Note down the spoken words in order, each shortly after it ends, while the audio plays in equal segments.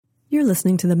You're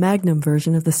listening to the Magnum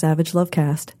version of the Savage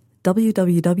Lovecast.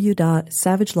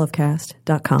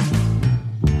 www.savagelovecast.com.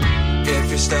 If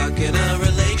you're stuck in a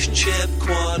relationship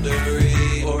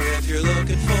quandary, or if you're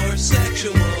looking for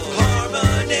sexual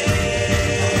harmony,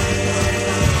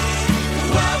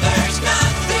 well, there's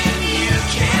nothing you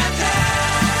can't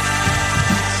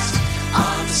ask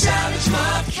on the Savage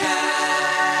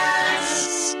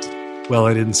Lovecast. Well,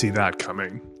 I didn't see that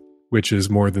coming, which is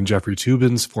more than Jeffrey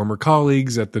Toobin's former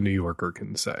colleagues at The New Yorker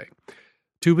can say.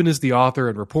 Toobin is the author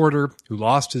and reporter who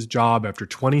lost his job after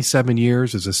 27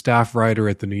 years as a staff writer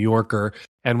at The New Yorker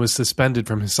and was suspended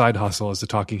from his side hustle as a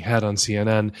talking head on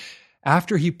CNN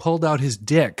after he pulled out his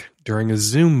dick during a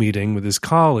Zoom meeting with his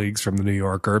colleagues from The New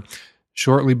Yorker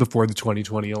shortly before the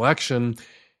 2020 election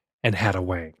and had a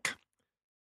wank.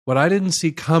 What I didn't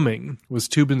see coming was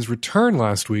Toobin's return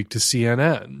last week to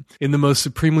CNN in the most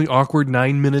supremely awkward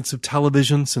 9 minutes of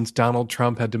television since Donald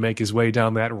Trump had to make his way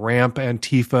down that ramp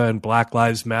Antifa and Black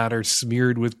Lives Matter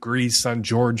smeared with grease on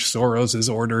George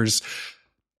Soros' orders.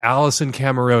 Alison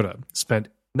Camerota spent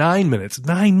 9 minutes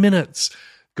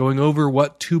going over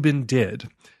what Toobin did,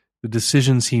 the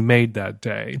decisions he made that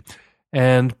day,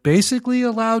 and basically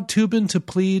allowed Toobin to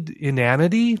plead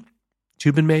inanity.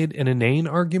 Toobin made an inane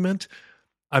argument.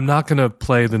 I'm not going to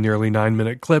play the nearly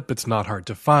 9-minute clip. It's not hard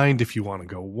to find if you want to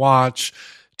go watch.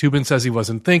 Toobin says he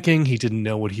wasn't thinking. He didn't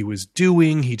know what he was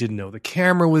doing. He didn't know the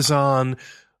camera was on.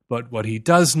 But what he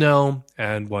does know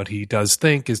and what he does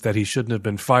think is that he shouldn't have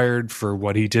been fired for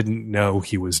what he didn't know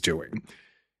he was doing.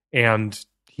 And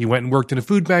he went and worked in a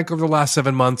food bank over the last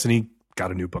 7 months, and he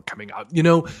got a new book coming out. You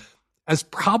know, as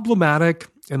problematic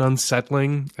and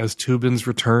unsettling as Toobin's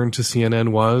return to CNN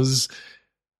was,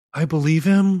 I believe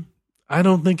him. I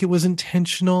don't think it was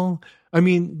intentional. I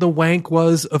mean, the wank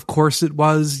was, of course it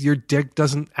was. Your dick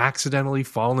doesn't accidentally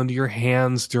fall into your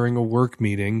hands during a work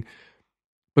meeting.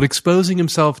 But exposing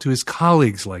himself to his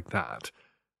colleagues like that,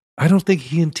 I don't think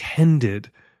he intended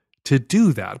to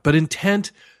do that. But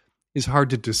intent is hard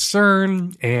to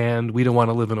discern, and we don't want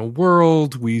to live in a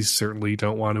world. We certainly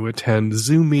don't want to attend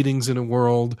Zoom meetings in a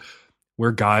world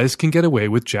where guys can get away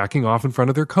with jacking off in front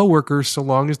of their coworkers so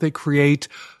long as they create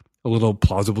a little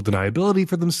plausible deniability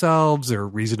for themselves or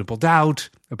reasonable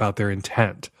doubt about their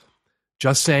intent.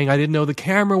 Just saying, I didn't know the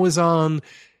camera was on,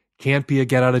 can't be a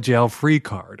get out of jail free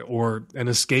card or an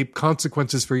escape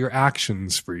consequences for your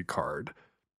actions free card.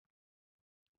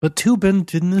 But Toobin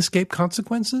didn't escape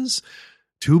consequences.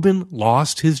 Toobin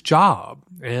lost his job,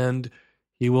 and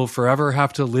he will forever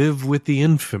have to live with the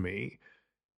infamy,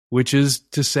 which is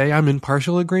to say I'm in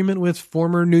partial agreement with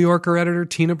former New Yorker editor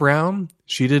Tina Brown.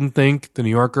 She didn't think the New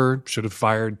Yorker should have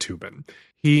fired Toobin.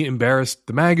 He embarrassed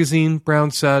the magazine,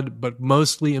 Brown said, but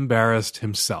mostly embarrassed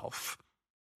himself.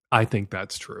 I think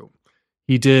that's true.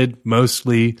 He did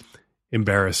mostly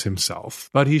embarrass himself,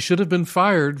 but he should have been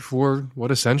fired for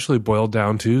what essentially boiled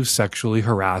down to sexually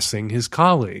harassing his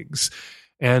colleagues.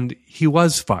 And he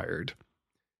was fired.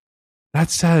 That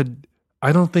said,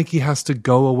 I don't think he has to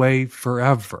go away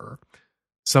forever.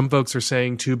 Some folks are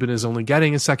saying Toobin is only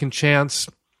getting a second chance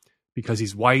because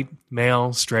he's white,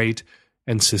 male, straight,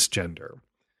 and cisgender.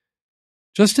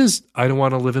 Just as I don't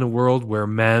want to live in a world where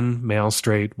men, male,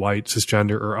 straight, white,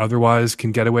 cisgender, or otherwise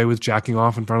can get away with jacking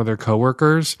off in front of their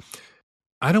coworkers,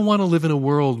 I don't want to live in a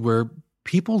world where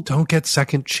people don't get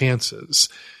second chances.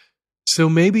 So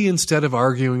maybe instead of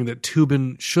arguing that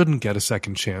Toobin shouldn't get a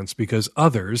second chance because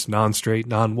others, non-straight,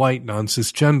 non-white,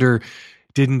 non-cisgender,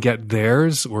 didn't get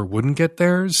theirs or wouldn't get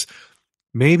theirs,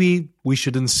 maybe we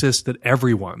should insist that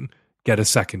everyone get a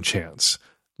second chance,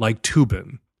 like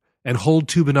Toobin, and hold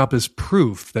Toobin up as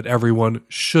proof that everyone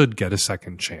should get a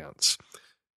second chance.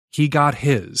 He got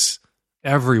his.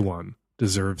 Everyone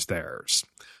deserves theirs.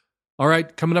 All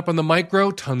right, coming up on the micro,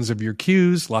 tons of your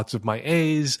Qs, lots of my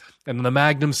As, and on the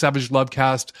Magnum Savage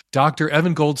Lovecast, Dr.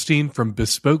 Evan Goldstein from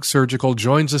Bespoke Surgical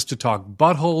joins us to talk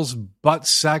buttholes, butt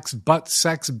sex,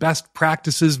 best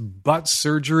practices, butt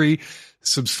surgery.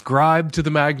 Subscribe to the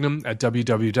Magnum at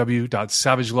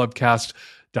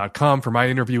www.savagelovecast.com for my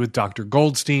interview with Dr.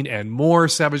 Goldstein and more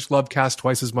Savage Lovecast,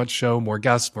 twice as much show, more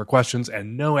guests, more questions,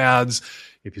 and no ads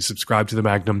if you subscribe to the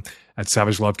Magnum at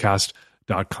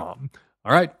savagelovecast.com.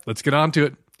 All right, let's get on to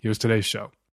it. Here's today's show.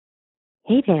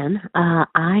 Hey, Dan.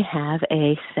 I have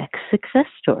a sex success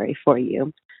story for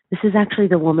you. This is actually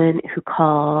the woman who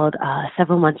called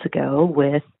several months ago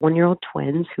with 1-year-old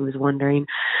twins who was wondering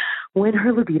when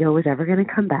her libido was ever going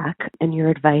to come back. And your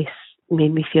advice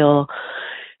made me feel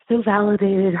so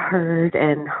validated, heard,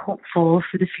 and hopeful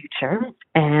for the future.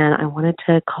 And I wanted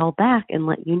to call back and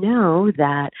let you know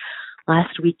that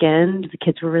last weekend the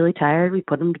kids were really tired. We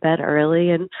put them to bed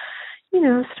early and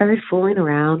started fooling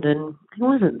around, and I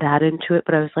wasn't that into it,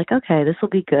 but I was like, okay, this will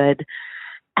be good.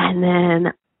 And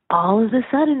then all of a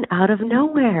sudden, out of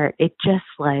nowhere, it just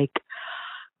like,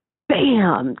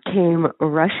 bam, came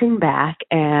rushing back,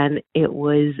 and it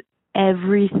was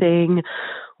everything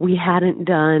we hadn't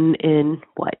done in,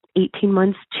 18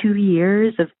 months, 2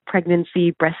 years of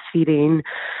pregnancy, breastfeeding,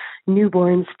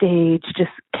 newborn stage,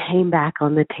 just came back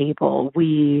on the table.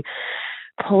 We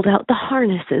pulled out the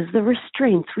harnesses, the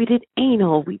restraints, we did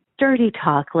anal, we dirty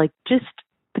talk, like just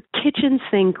the kitchen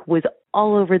sink was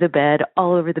all over the bed,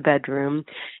 all over the bedroom,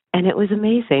 and it was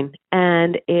amazing.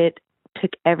 And it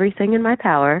took everything in my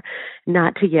power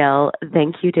not to yell,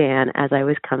 "Thank you, Dan," as I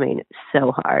was coming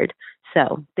so hard.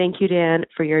 So thank you, Dan,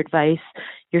 for your advice,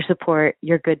 your support,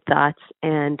 your good thoughts,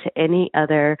 and to any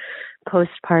other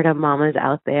postpartum mamas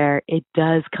out there, it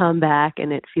does come back,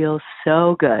 and it feels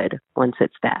so good once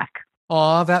it's back.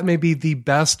 Aw, that may be the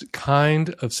best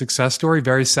kind of success story.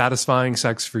 Very satisfying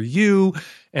sex for you.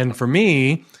 And for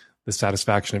me, the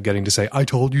satisfaction of getting to say, "I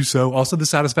told you so." Also, the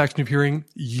satisfaction of hearing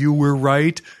you were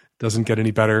right. Doesn't get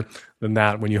any better than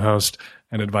that when you host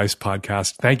an advice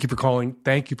podcast. Thank you for calling.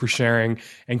 Thank you for sharing.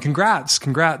 And congrats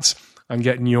on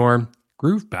getting your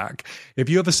groove back. If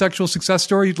you have a sexual success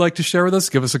story you'd like to share with us,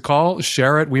 give us a call,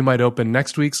 share it. We might open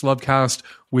next week's Lovecast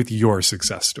with your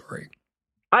success story.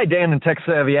 Hi, Dan and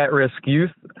tech-savvy at-risk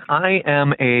youth. I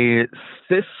am a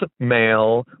cis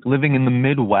male living in the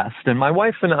Midwest, and my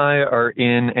wife and I are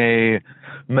in a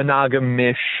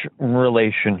monogamish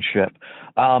relationship.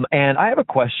 And I have a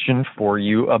question for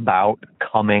you about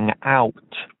coming out.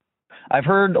 I've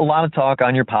heard a lot of talk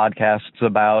on your podcasts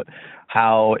about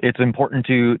how it's important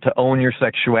to own your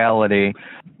sexuality,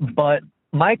 but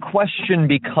my question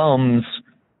becomes,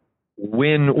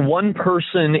 when one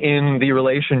person in the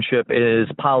relationship is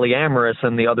polyamorous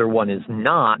and the other one is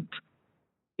not,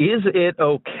 is it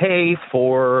okay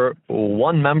for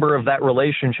one member of that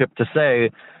relationship to say,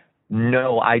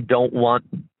 "No, I don't want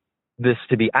this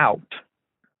to be out"?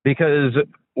 Because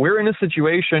we're in a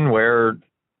situation where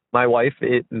my wife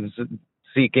is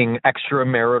seeking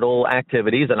extramarital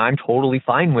activities, and I'm totally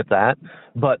fine with that,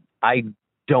 but I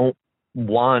don't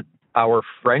want our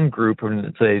friend group,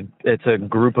 and it's a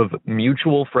group of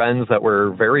mutual friends that we're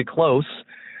very close.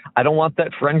 I don't want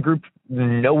that friend group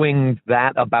knowing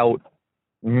that about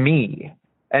me.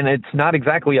 And it's not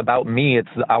exactly about me, it's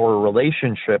our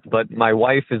relationship, but my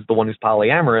wife is the one who's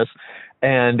polyamorous,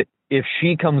 and if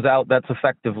she comes out, that's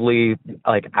effectively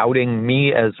like outing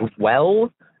me as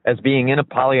well as being in a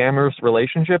polyamorous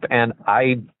relationship, and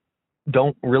I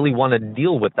don't really want to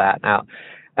deal with that. Now,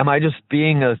 am I just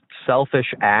being a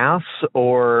selfish ass,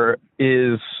 or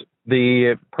is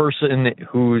the person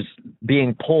who's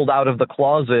being pulled out of the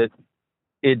closet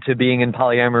into being in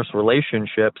polyamorous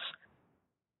relationships,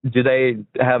 do they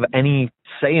have any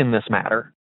say in this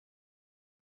matter?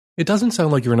 It doesn't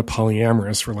sound like you're in a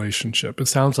polyamorous relationship. It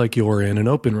sounds like you're in an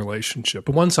open relationship,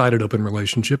 a one-sided open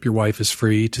relationship. Your wife is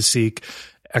free to seek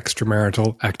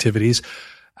extramarital activities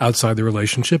outside the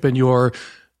relationship, and you're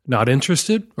not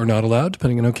interested or not allowed,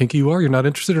 depending on how kinky you are, you're not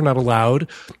interested or not allowed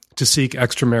to seek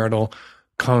extramarital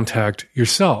contact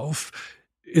yourself.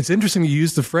 It's interesting you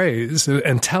use the phrase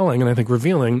and telling, and I think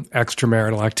revealing,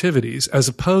 extramarital activities as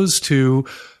opposed to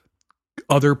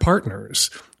other partners.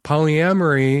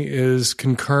 Polyamory is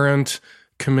concurrent,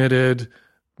 committed,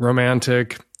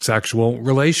 romantic, sexual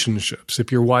relationships.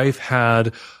 If your wife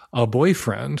had a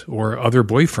boyfriend or other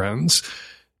boyfriends,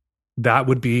 that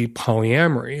would be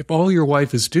polyamory. If all your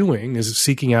wife is doing is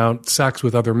seeking out sex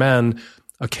with other men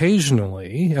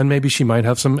occasionally, and maybe she might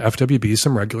have some FWBs,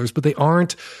 some regulars, but they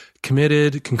aren't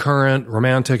committed, concurrent,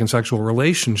 romantic, and sexual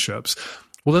relationships,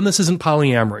 well, then this isn't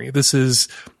polyamory. This is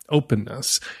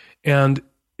openness. And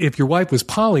if your wife was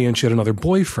poly and she had another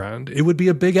boyfriend, it would be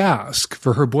a big ask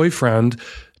for her boyfriend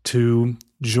to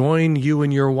join you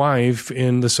and your wife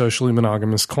in the socially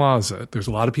monogamous closet. There's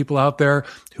a lot of people out there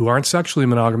who aren't sexually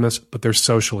monogamous, but they're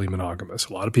socially monogamous.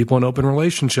 A lot of people in open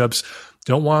relationships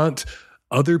don't want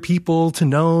other people to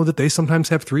know that they sometimes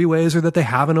have three-ways or that they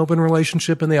have an open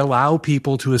relationship, and they allow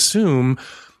people to assume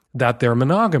that they're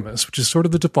monogamous, which is sort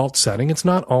of the default setting. It's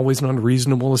not always an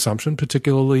unreasonable assumption,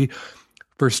 particularly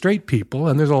for straight people.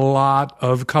 And there's a lot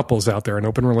of couples out there in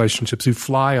open relationships who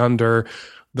fly under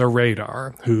the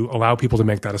radar, who allow people to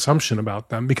make that assumption about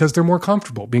them because they're more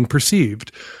comfortable being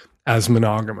perceived as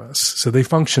monogamous. So they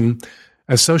function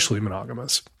as socially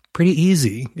monogamous. Pretty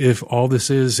easy if all this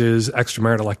is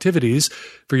extramarital activities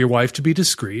for your wife to be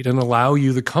discreet and allow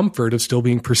you the comfort of still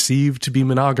being perceived to be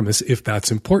monogamous if that's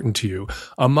important to you.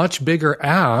 A much bigger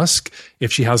ask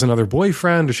if she has another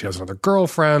boyfriend or she has another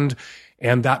girlfriend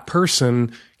and that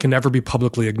person can never be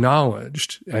publicly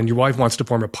acknowledged. And your wife wants to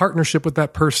form a partnership with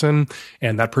that person,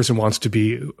 and that person wants to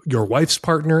be your wife's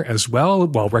partner as well,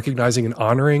 while recognizing and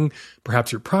honoring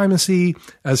perhaps your primacy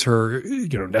as her,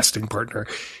 nesting partner.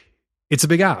 It's a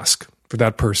big ask for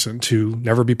that person to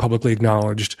never be publicly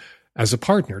acknowledged as a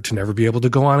partner, to never be able to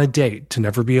go on a date, to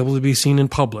never be able to be seen in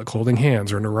public holding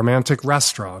hands or in a romantic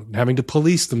restaurant, and having to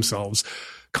police themselves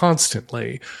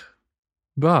constantly.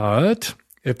 But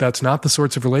if that's not the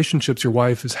sorts of relationships your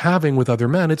wife is having with other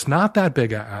men, it's not that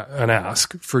big an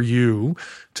ask for you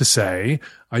to say,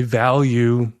 I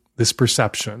value this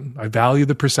perception. I value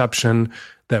the perception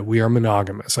that we are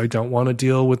monogamous. I don't want to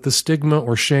deal with the stigma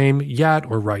or shame yet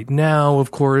or right now.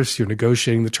 Of course, you're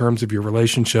negotiating the terms of your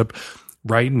relationship.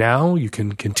 Right now, you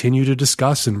can continue to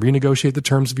discuss and renegotiate the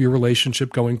terms of your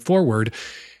relationship going forward.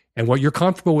 And what you're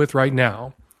comfortable with right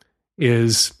now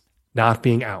is not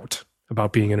being out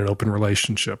about being in an open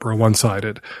relationship or a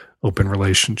one-sided open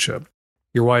relationship.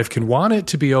 Your wife can want it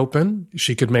to be open.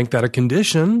 She could make that a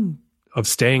condition of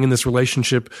staying in this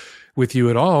relationship with you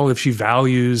at all. If she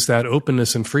values that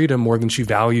openness and freedom more than she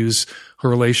values her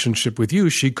relationship with you,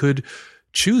 she could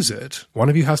choose it. One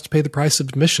of you has to pay the price of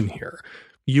admission here.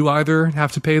 You either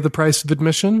have to pay the price of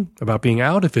admission about being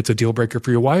out if it's a deal breaker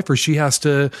for your wife, or she has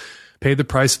to pay the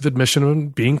price of admission on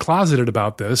being closeted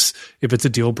about this if it's a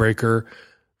deal breaker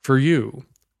for you.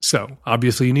 So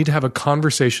obviously you need to have a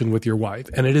conversation with your wife,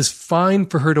 and it is fine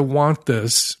for her to want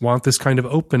this kind of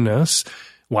openness,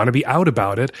 want to be out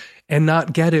about it, and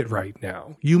not get it right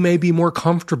now. You may be more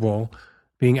comfortable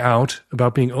being out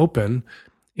about being open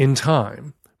in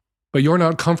time, but you're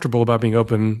not comfortable about being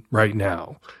open right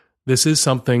now. This is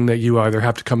something that you either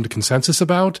have to come to consensus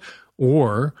about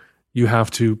or you have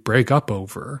to break up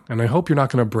over. And I hope you're not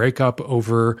going to break up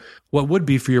over what would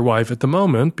be for your wife at the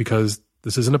moment, because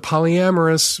this isn't a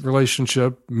polyamorous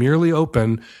relationship, merely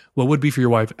open. What would be for your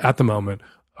wife at the moment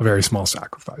a very small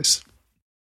sacrifice.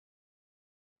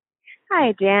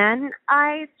 Hi, Dan.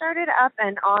 I started up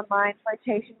an online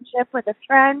flirtationship with a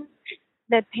friend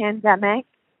mid-pandemic,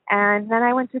 and then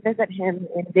I went to visit him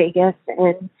in Vegas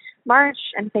in March,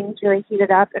 and things really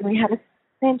heated up, and we had a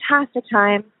fantastic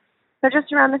time. So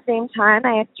just around the same time,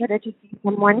 I had started to see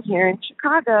someone here in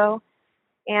Chicago,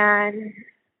 and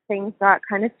things got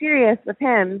kind of serious with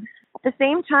him. At the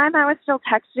same time, I was still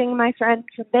texting my friend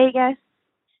from Vegas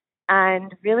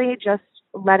and really just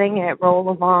letting it roll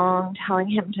along, telling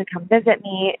him to come visit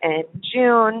me in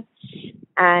June.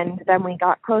 And then we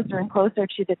got closer and closer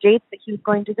to the dates that he was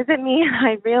going to visit me.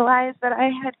 I realized that I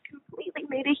had completely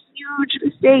made a huge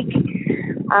mistake.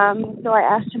 So I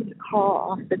asked him to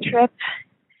call off the trip.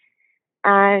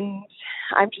 And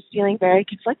I'm just feeling very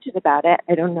conflicted about it.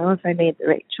 I don't know if I made the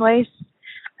right choice.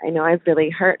 I know I've really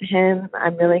hurt him.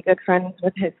 I'm really good friends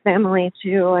with his family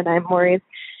too, and I'm worried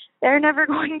they're never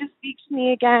going to speak to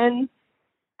me again.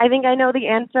 I think I know the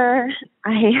answer.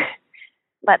 I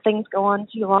let things go on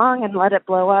too long and let it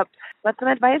blow up. But some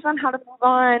advice on how to move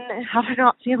on, how to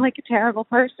not feel like a terrible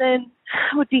person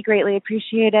would be greatly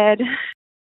appreciated.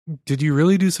 Did you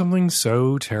really do something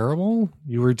so terrible?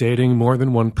 You were dating more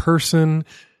than one person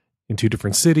in two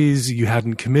different cities. You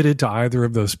hadn't committed to either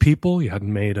of those people. You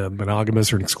hadn't made a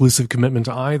monogamous or an exclusive commitment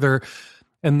to either.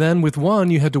 And then with one,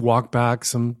 you had to walk back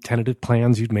some tentative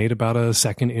plans you'd made about a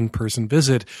second in-person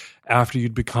visit after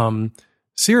you'd become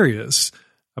serious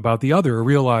about the other, or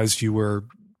realized you were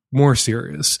more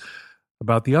serious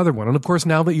about the other one. And of course,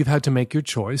 now that you've had to make your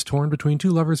choice, torn between two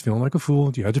lovers, feeling like a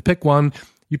fool, you had to pick one.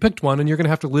 You picked one, and you're going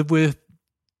to have to live with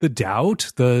the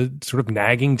doubt, the sort of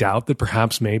nagging doubt that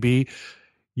perhaps maybe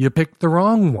you picked the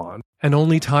wrong one, and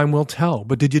only time will tell.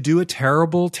 But did you do a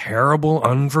terrible, terrible,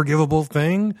 unforgivable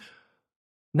thing?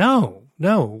 No.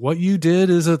 What you did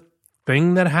is a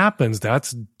thing that happens.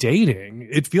 That's dating.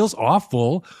 It feels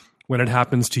awful when it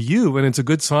happens to you, and it's a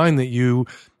good sign that you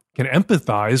can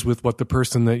empathize with what the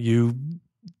person that you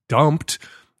dumped,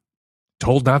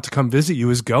 told not to come visit you,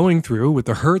 is going through, with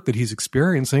the hurt that he's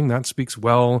experiencing. That speaks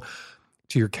well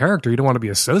to your character. You don't want to be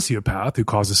a sociopath who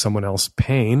causes someone else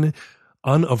pain,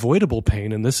 unavoidable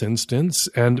pain in this instance,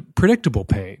 and predictable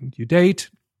pain. You date,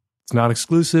 it's not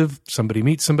exclusive, somebody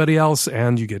meets somebody else,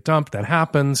 and you get dumped. That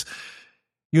happens.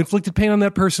 You inflicted pain on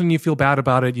that person, you feel bad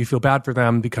about it, you feel bad for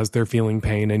them because they're feeling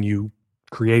pain, and you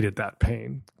created that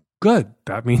pain. Good.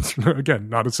 That means, again,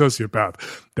 not a sociopath,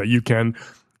 that you can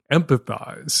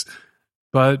empathize.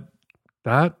 But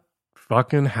that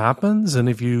fucking happens, and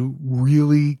if you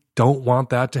really don't want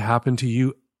that to happen to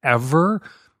you ever,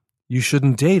 you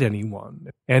shouldn't date anyone.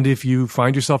 And if you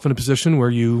find yourself in a position where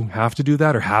you have to do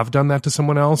that or have done that to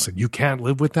someone else and you can't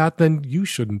live with that, then you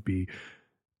shouldn't be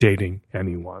dating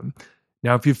anyone.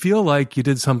 Now, if you feel like you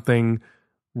did something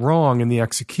wrong in the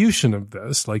execution of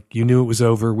this, like you knew it was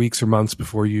over weeks or months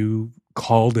before you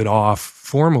called it off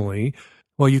formally,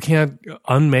 well, you can't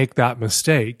unmake that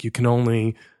mistake. You can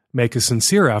only make a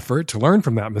sincere effort to learn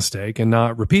from that mistake and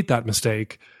not repeat that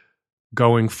mistake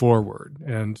going forward.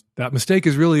 And that mistake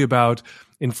is really about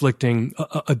inflicting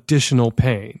additional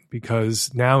pain,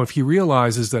 because now if he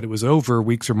realizes that it was over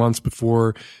weeks or months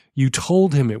before you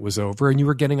told him it was over, and you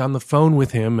were getting on the phone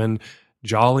with him and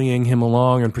jollying him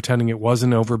along and pretending it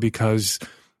wasn't over because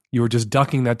you were just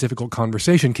ducking that difficult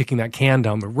conversation, kicking that can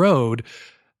down the road,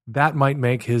 that might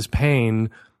make his pain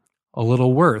a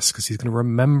little worse, because he's going to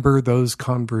remember those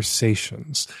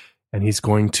conversations and he's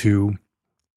going to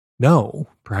know,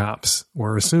 perhaps,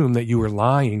 or assume that you were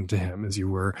lying to him as you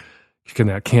were kicking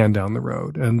that can down the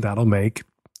road. And that'll make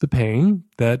the pain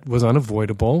that was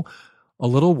unavoidable a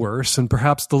little worse. And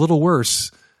perhaps the little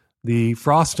worse, the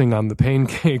frosting on the pain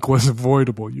cake, was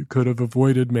avoidable. You could have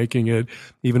avoided making it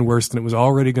even worse than it was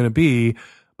already going to be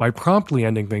by promptly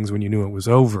ending things when you knew it was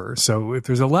over. So if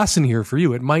there's a lesson here for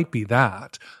you, it might be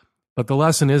that. But the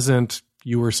lesson isn't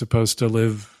you were supposed to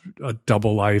live a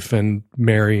double life and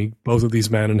marry both of these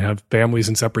men and have families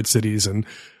in separate cities and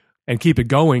keep it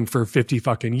going for 50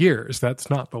 fucking years. That's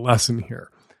not the lesson here.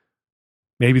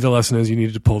 Maybe the lesson is you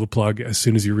needed to pull the plug as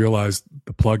soon as you realized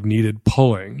the plug needed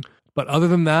pulling. But other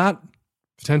than that,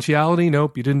 potentiality,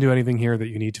 nope, you didn't do anything here that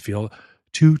you need to feel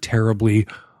too terribly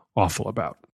awful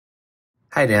about.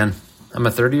 Hi, Dan. I'm a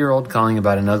 30-year-old calling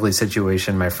about an ugly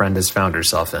situation my friend has found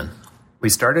herself in. We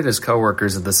started as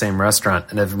coworkers at the same restaurant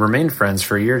and have remained friends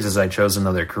for years as I chose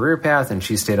another career path and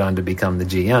she stayed on to become the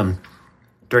GM.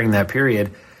 During that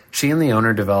period, she and the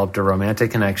owner developed a romantic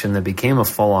connection that became a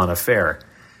full-on affair.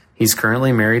 He's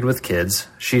currently married with kids,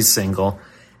 she's single,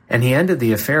 and he ended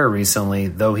the affair recently,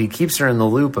 though he keeps her in the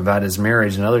loop about his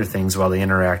marriage and other things while they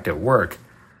interact at work.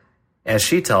 As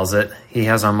she tells it, he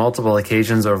has on multiple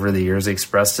occasions over the years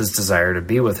expressed his desire to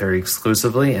be with her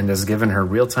exclusively and has given her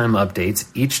real-time updates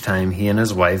each time he and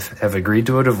his wife have agreed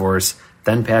to a divorce,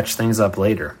 then patched things up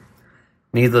later.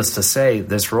 Needless to say,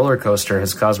 this roller coaster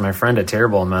has caused my friend a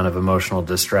terrible amount of emotional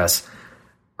distress.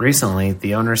 Recently,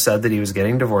 the owner said that he was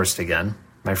getting divorced again.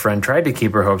 My friend tried to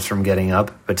keep her hopes from getting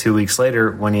up, but 2 weeks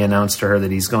later, when he announced to her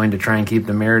that he's going to try and keep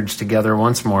the marriage together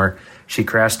once more, she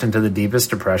crashed into the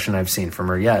deepest depression I've seen from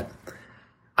her yet.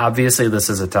 Obviously, this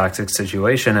is a toxic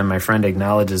situation, and my friend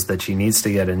acknowledges that she needs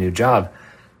to get a new job,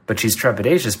 but she's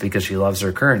trepidatious because she loves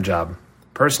her current job.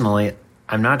 Personally,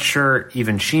 I'm not sure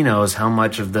even she knows how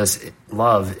much of this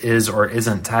love is or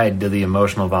isn't tied to the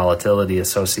emotional volatility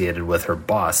associated with her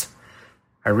boss.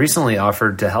 I recently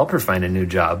offered to help her find a new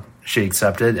job. She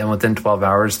accepted, and within 12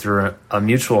 hours, through a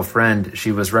mutual friend,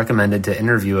 she was recommended to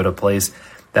interview at a place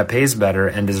that pays better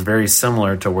and is very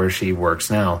similar to where she works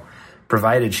now,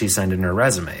 provided she send in her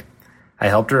resume. I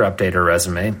helped her update her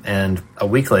resume, and a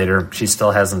week later, she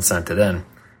still hasn't sent it in.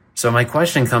 So my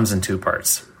question comes in two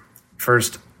parts.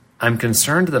 First, I'm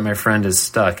concerned that my friend is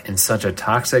stuck in such a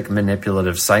toxic,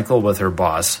 manipulative cycle with her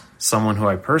boss, someone who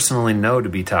I personally know to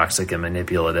be toxic and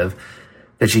manipulative,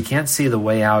 that she can't see the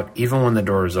way out even when the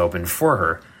door is open for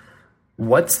her.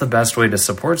 What's the best way to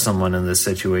support someone in this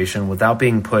situation without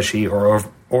being pushy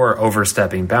or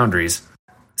overstepping boundaries?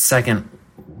 Second,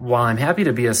 while I'm happy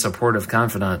to be a supportive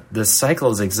confidant, this cycle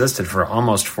has existed for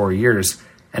almost 4 years,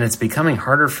 and it's becoming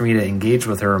harder for me to engage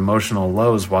with her emotional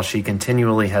lows while she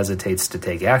continually hesitates to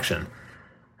take action.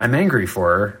 I'm angry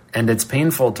for her, and it's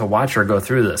painful to watch her go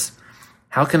through this.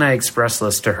 How can I express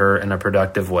this to her in a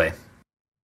productive way?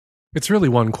 It's really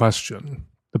one question: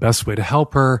 the best way to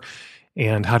help her,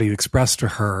 and how do you express to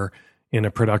her in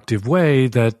a productive way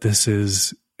that this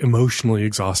is emotionally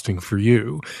exhausting for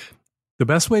you? The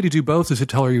best way to do both is to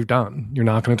tell her you're done. You're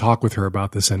not going to talk with her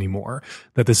about this anymore.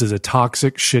 That this is a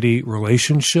toxic, shitty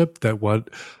relationship, that what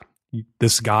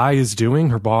this guy is doing,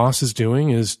 her boss is doing,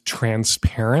 is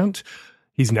transparent.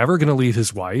 He's never going to leave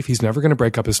his wife. He's never going to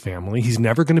break up his family. He's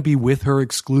never going to be with her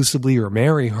exclusively or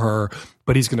marry her,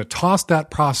 but he's going to toss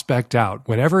that prospect out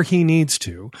whenever he needs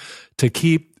to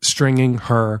keep stringing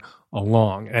her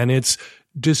along. And it's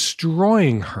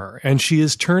destroying her. And she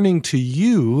is turning to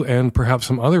you and perhaps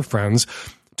some other friends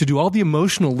to do all the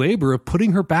emotional labor of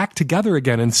putting her back together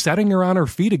again and setting her on her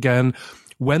feet again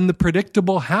when the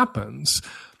predictable happens.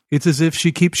 It's as if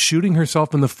she keeps shooting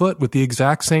herself in the foot with the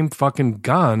exact same fucking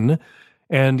gun,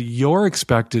 and you're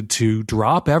expected to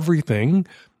drop everything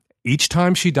each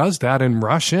time she does that and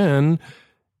rush in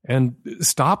and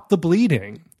stop the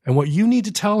bleeding. And what you need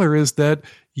to tell her is that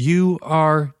you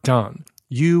are done.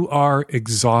 You are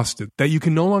exhausted, that you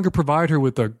can no longer provide her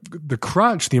with the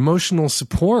crutch, the emotional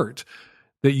support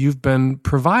that you've been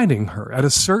providing her. At a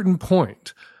certain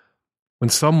point, when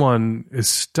someone is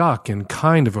stuck in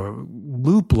kind of a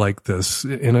loop like this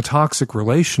in a toxic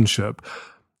relationship,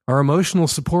 our emotional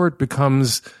support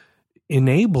becomes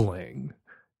enabling.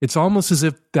 It's almost as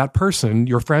if that person,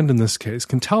 your friend in this case,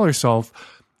 can tell herself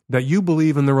that you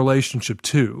believe in the relationship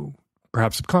too.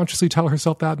 Perhaps subconsciously tell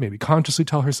herself that, maybe consciously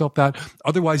tell herself that.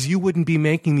 Otherwise, you wouldn't be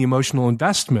making the emotional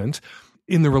investment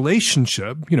in the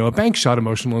relationship, a bank shot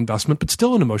emotional investment, but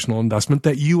still an emotional investment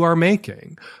that you are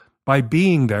making by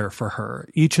being there for her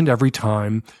each and every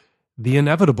time the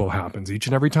inevitable happens, each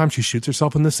and every time she shoots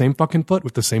herself in the same fucking foot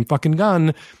with the same fucking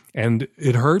gun, and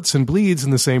it hurts and bleeds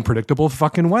in the same predictable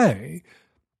fucking way.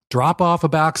 Drop off a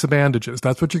box of bandages.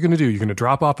 That's what you're going to do. You're going to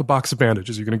drop off a box of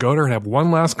bandages. You're going to go to her and have one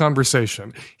last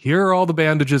conversation. Here are all the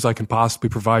bandages I can possibly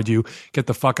provide you. Get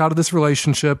the fuck out of this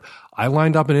relationship. I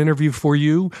lined up an interview for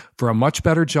you for a much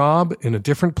better job in a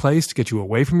different place to get you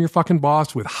away from your fucking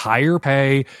boss with higher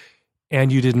pay,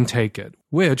 and you didn't take it.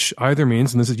 Which either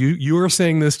means, and this is you are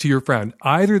saying this to your friend,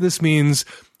 either this means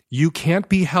you can't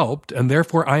be helped and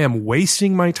therefore I am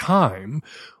wasting my time,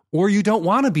 or you don't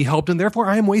want to be helped and therefore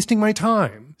I am wasting my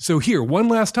time. So here, one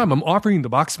last time, I'm offering you the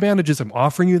box of bandages. I'm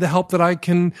offering you the help that I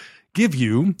can give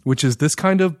you, which is this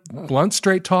kind of blunt,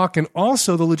 straight talk, and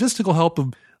also the logistical help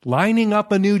of lining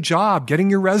up a new job,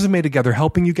 getting your resume together,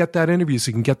 helping you get that interview so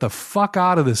you can get the fuck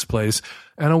out of this place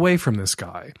and away from this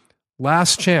guy.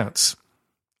 Last chance.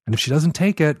 And if she doesn't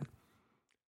take it,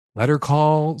 let her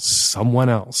call someone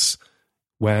else.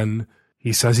 When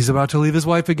he says he's about to leave his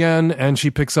wife again, and she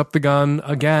picks up the gun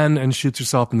again and shoots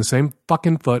herself in the same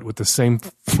fucking foot with the same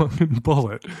fucking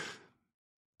bullet,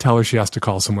 tell her she has to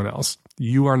call someone else.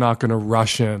 You are not going to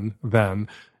rush in then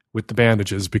with the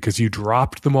bandages because you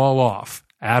dropped them all off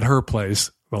at her place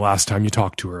the last time you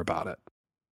talked to her about it.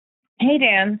 Hey,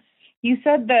 Dan, you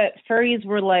said that furries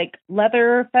were like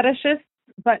leather fetishists,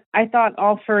 but I thought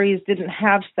all furries didn't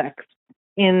have sex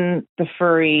in the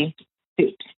furry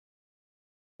suit.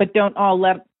 But don't all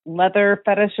leather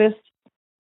fetishists,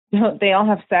 don't they all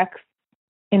have sex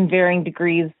in varying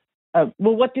degrees of,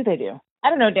 well, what do they do? I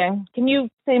don't know, Dan. Can you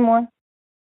say more?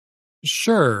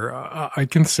 Sure, I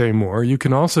can say more. You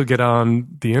can also get on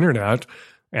the internet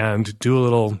and do a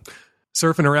little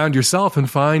surfing around yourself and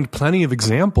find plenty of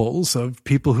examples of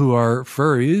people who are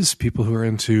furries, people who are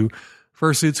into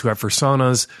fursuits, who have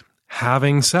personas,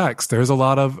 having sex. There's a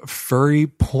lot of furry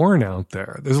porn out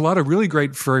there. There's a lot of really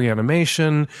great furry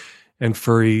animation and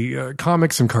furry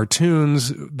comics and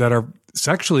cartoons that are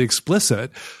sexually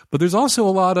explicit, but there's also a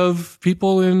lot of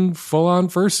people in full-on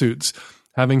fursuits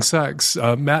having sex.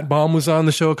 Matt Baum was on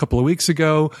the show a couple of weeks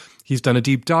ago. He's done a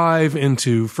deep dive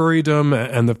into furrydom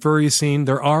and the furry scene.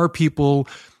 There are people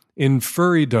in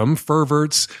furrydom,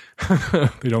 furverts,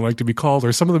 they don't like to be called,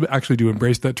 or some of them actually do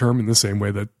embrace that term in the same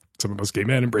way that some of us gay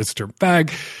men embrace the term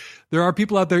fag. There are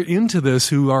people out there into this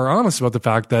who are honest about the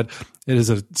fact that it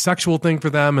is a sexual thing for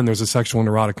them and there's a sexual and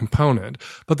erotic component.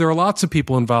 But there are lots of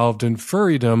people involved in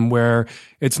furrydom where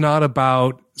it's not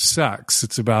about sex.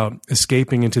 It's about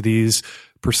escaping into these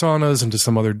personas, into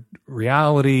some other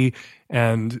reality,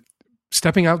 and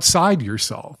stepping outside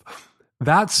yourself.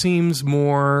 That seems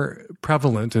more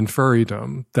prevalent in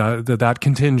furrydom, that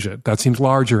contingent. That seems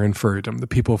larger in furrydom, the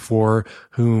people for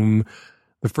whom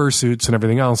the fursuits and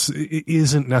everything else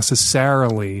isn't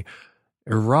necessarily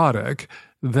erotic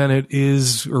than it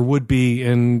is or would be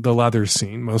in the leather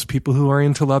scene. Most people who are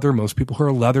into leather, most people who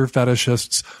are leather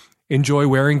fetishists enjoy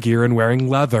wearing gear and wearing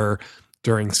leather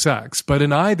during sex. But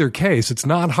in either case, it's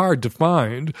not hard to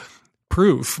find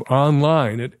proof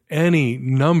online at any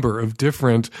number of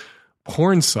different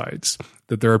porn sites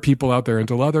that there are people out there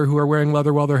into leather who are wearing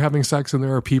leather while they're having sex, and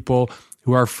there are people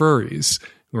who are furries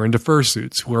who are into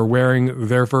fursuits, who are wearing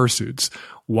their fursuits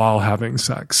while having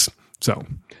sex. So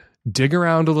dig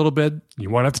around a little bit. You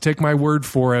won't have to take my word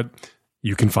for it.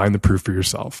 You can find the proof for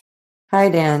yourself. Hi,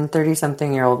 Dan,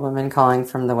 30-something-year-old woman calling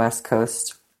from the West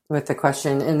Coast with a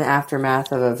question in the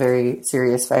aftermath of a very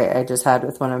serious fight I just had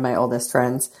with one of my oldest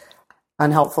friends,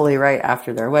 unhelpfully right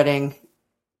after their wedding,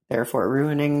 therefore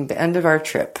ruining the end of our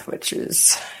trip, which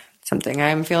is something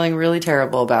I'm feeling really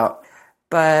terrible about.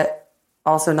 But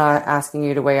also not asking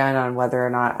you to weigh in on whether or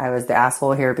not I was the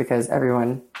asshole here because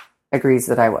everyone agrees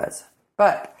that I was.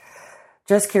 But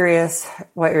just curious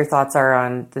what your thoughts are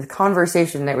on the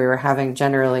conversation that we were having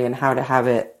generally and how to have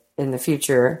it in the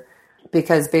future.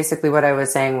 Because basically what I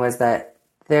was saying was that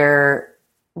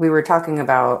we were talking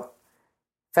about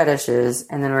fetishes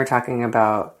and then we were talking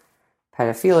about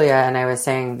pedophilia. And I was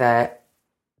saying that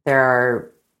there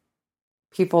are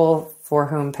people for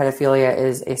whom pedophilia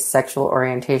is a sexual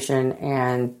orientation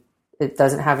and it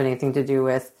doesn't have anything to do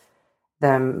with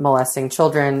them molesting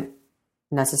children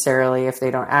necessarily if they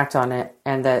don't act on it,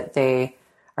 and that they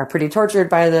are pretty tortured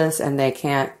by this and they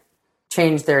can't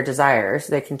change their desires.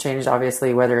 They can change,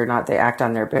 obviously, whether or not they act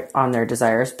on their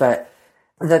desires, but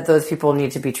that those people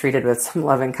need to be treated with some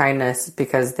love and kindness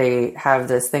because they have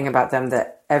this thing about them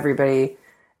that everybody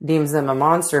deems them a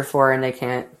monster for, and they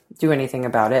can't do anything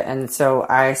about it. And so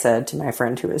I said to my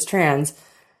friend who is trans,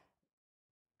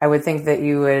 I would think that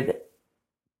you would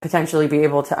potentially be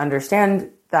able to understand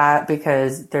that,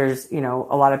 because there's, a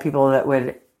lot of people that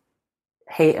would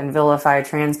hate and vilify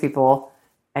trans people,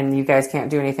 and you guys can't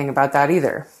do anything about that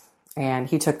either. And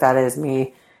he took that as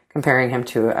me comparing him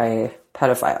to a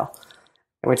pedophile,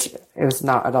 which is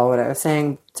not at all what I was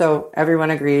saying. So everyone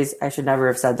agrees I should never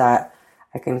have said that.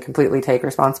 I can completely take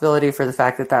responsibility for the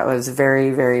fact that that was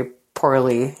very, very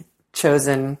poorly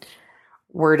chosen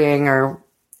wording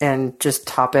and just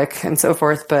topic and so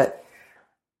forth. But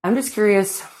I'm just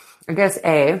curious, I guess,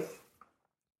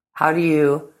 how do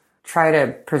you try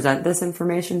to present this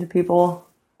information to people?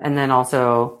 And then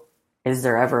also, is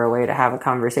there ever a way to have a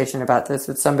conversation about this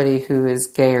with somebody who is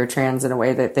gay or trans in a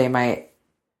way that they might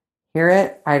hear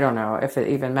it? I don't know if it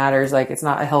even matters. Like, it's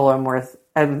not a hill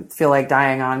I feel like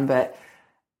dying on, but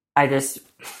I just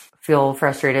feel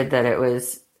frustrated that it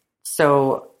was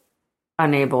so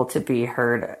unable to be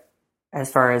heard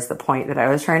as far as the point that I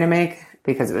was trying to make,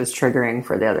 because it was triggering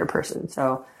for the other person.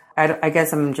 So I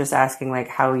guess I'm just asking, like,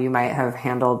 how you might have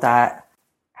handled that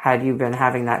had you been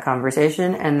having that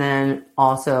conversation. And then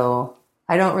also,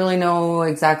 I don't really know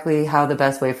exactly how the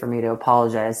best way for me to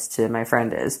apologize to my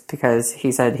friend is, because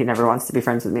he said he never wants to be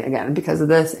friends with me again because of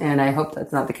this. And I hope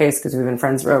that's not the case, because we've been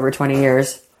friends for over 20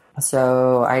 years.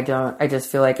 So I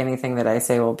just feel like anything that I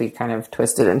say will be kind of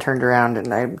twisted and turned around.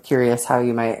 And I'm curious how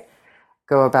you might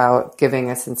go about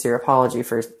giving a sincere apology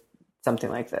for something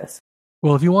like this.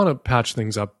 Well, if you want to patch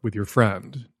things up with your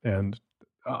friend, and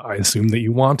I assume that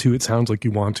you want to, it sounds like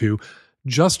you want to,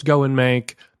 just go and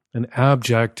make an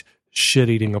abject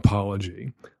shit-eating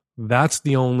apology. That's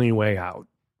the only way out.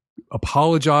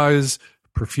 Apologize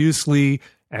profusely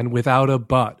and without a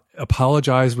but.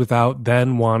 Apologize without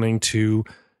then wanting to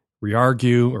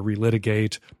re-argue or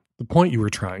relitigate the point you were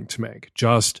trying to make.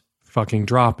 Just fucking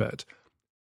drop it.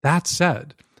 That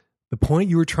said, the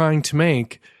point you were trying to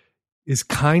make is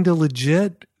kind of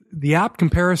legit. The apt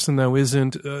comparison, though,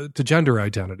 isn't to gender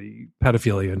identity,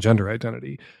 pedophilia and gender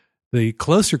identity. The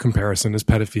closer comparison is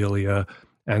pedophilia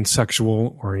and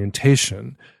sexual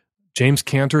orientation. James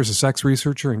Cantor is a sex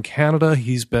researcher in Canada.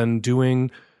 He's been doing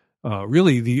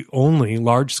really the only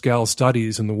large-scale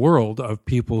studies in the world of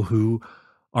people who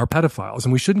are pedophiles.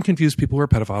 And we shouldn't confuse people who are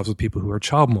pedophiles with people who are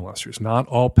child molesters. Not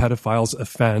all pedophiles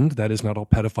offend. That is, not all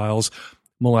pedophiles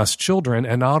molest children,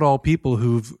 and not all people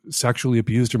who've sexually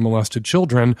abused or molested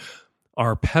children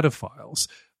are pedophiles.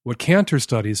 What Cantor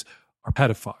studies are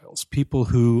pedophiles, people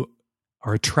who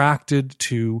are attracted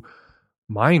to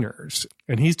minors.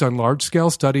 And he's done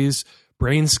large-scale studies,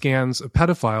 brain scans of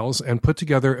pedophiles, and put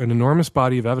together an enormous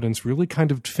body of evidence really kind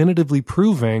of definitively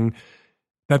proving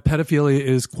that pedophilia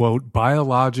is, quote,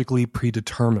 biologically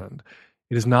predetermined.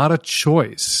 It is not a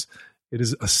choice. It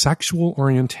is a sexual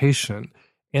orientation,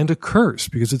 and a curse,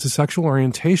 because it's a sexual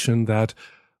orientation that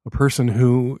a person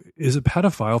who is a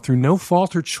pedophile, through no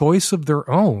fault or choice of their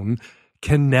own,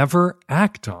 can never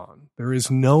act on. There is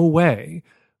no way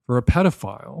for a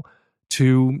pedophile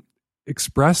to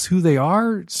express who they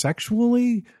are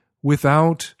sexually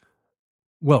express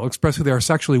who they are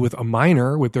sexually with a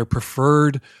minor, with their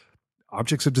preferred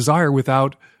objects of desire,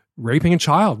 without raping a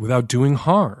child, without doing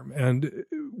harm. And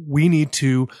we need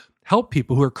to help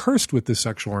people who are cursed with this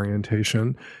sexual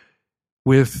orientation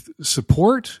with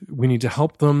support. We need to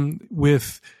help them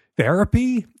with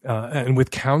therapy and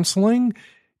with counseling,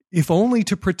 if only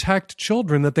to protect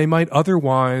children that they might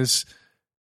otherwise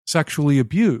sexually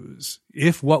abuse.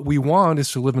 If what we want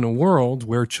is to live in a world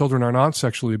where children are not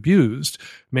sexually abused,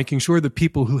 making sure that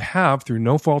people who have, through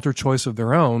no fault or choice of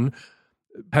their own,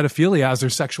 pedophilia as their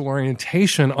sexual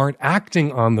orientation aren't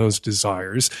acting on those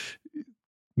desires,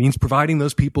 means providing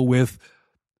those people with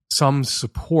some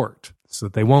support so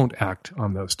that they won't act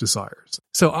on those desires.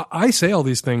 So I say all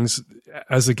these things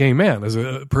as a gay man, as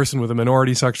a person with a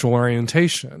minority sexual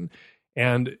orientation.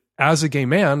 And as a gay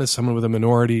man, as someone with a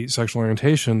minority sexual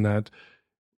orientation that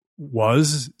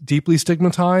was deeply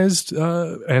stigmatized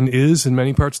and is in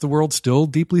many parts of the world still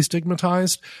deeply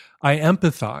stigmatized, I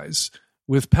empathize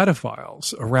with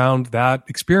pedophiles around that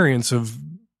experience of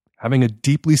having a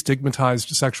deeply stigmatized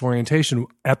sexual orientation.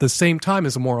 At the same time,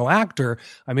 as a moral actor,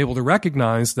 I'm able to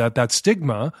recognize that that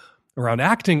stigma around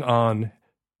acting on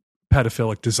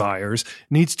pedophilic desires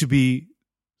needs to be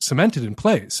cemented in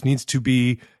place, needs to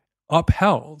be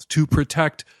upheld to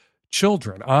protect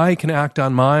children. I can act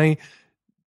on my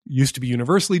used to be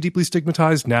universally deeply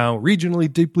stigmatized, now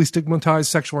regionally deeply stigmatized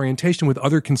sexual orientation with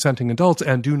other consenting adults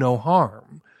and do no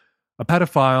harm. A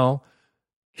pedophile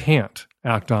can't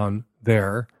act on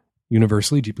their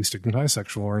universally deeply stigmatized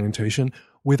sexual orientation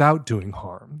without doing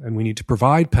harm. And we need to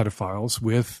provide pedophiles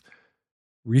with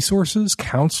resources,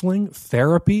 counseling,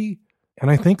 therapy, and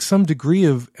I think some degree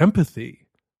of empathy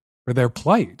for their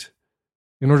plight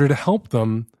in order to help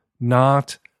them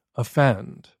not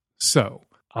offend. So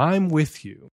I'm with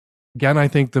you. Again, I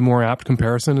think the more apt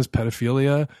comparison is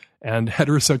pedophilia and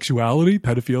heterosexuality,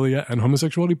 pedophilia and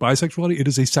homosexuality, bisexuality. It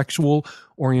is a sexual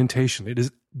orientation. It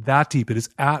is that deep. It is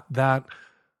at that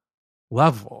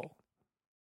level.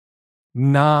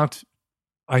 Not,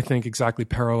 I think, exactly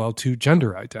parallel to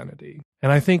gender identity.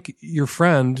 And I think your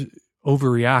friend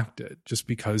overreacted just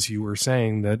because you were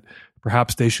saying that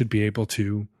perhaps they should be able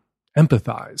to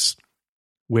empathize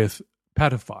with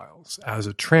pedophiles as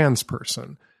a trans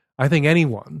person. I think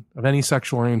anyone of any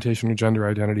sexual orientation or gender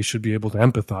identity should be able to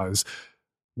empathize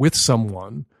with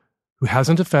someone who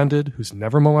hasn't offended, who's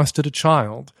never molested a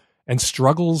child, and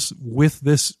struggles with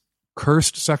this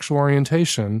cursed sexual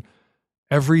orientation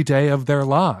every day of their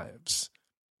lives.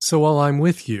 So while I'm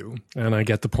with you, and I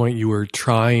get the point you were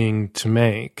trying to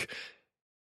make,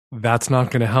 that's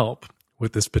not going to help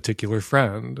with this particular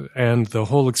friend and the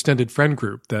whole extended friend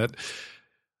group that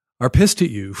are pissed at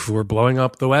you for blowing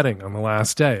up the wedding on the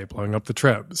last day, blowing up the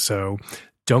trip. So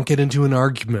don't get into an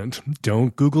argument.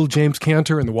 Don't Google James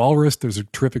Cantor and the Walrus. There's a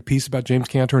terrific piece about James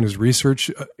Cantor and his research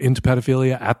into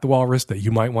pedophilia at the Walrus that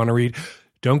you might want to read.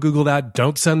 Don't Google that.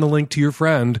 Don't send the link to your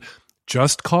friend.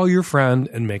 Just call your friend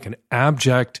and make an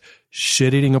abject,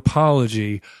 shit-eating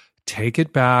apology. Take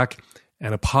it back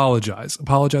and apologize.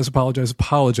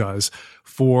 Apologize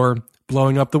for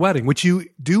blowing up the wedding, which you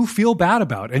do feel bad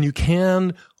about, and you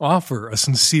can offer a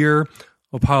sincere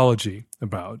apology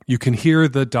about. You can hear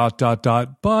the ...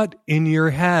 but in your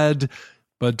head,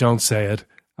 but don't say it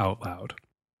out loud.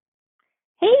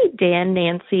 Hey, Dan,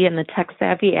 Nancy, and the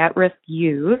tech-savvy at-risk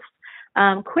youth.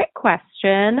 Quick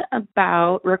question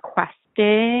about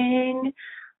requesting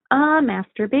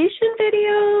masturbation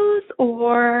videos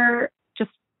or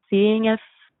just seeing if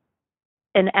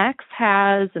an ex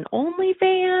has an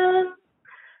OnlyFans.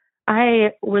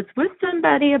 I was with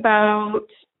somebody about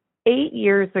 8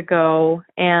 years ago,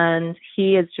 and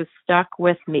he is just stuck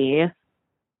with me.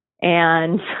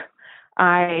 And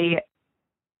I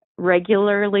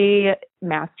regularly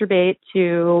masturbate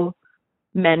to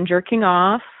men jerking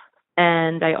off,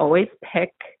 and I always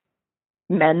pick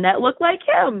men that look like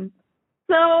him.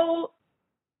 So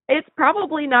it's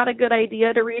probably not a good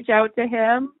idea to reach out to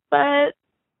him, but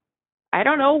I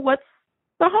don't know what's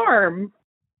the harm.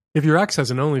 If your ex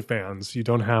has an OnlyFans, you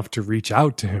don't have to reach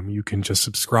out to him. You can just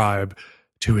subscribe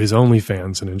to his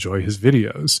OnlyFans and enjoy his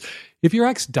videos. If your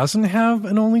ex doesn't have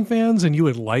an OnlyFans and you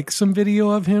would like some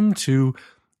video of him to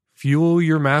fuel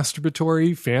your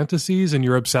masturbatory fantasies and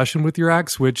your obsession with your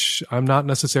ex, which I'm not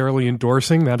necessarily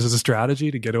endorsing, that is a strategy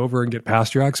to get over and get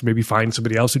past your ex, maybe find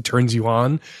somebody else who turns you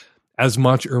on as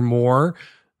much or more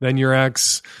than your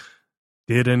ex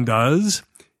did and does.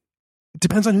 It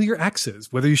depends on who your ex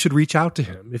is, whether you should reach out to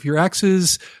him. If your ex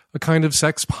is a kind of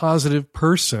sex-positive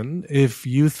person, if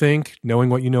you think, knowing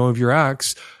what you know of your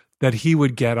ex, that he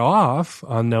would get off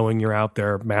on knowing you're out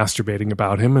there masturbating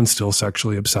about him and still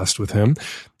sexually obsessed with him,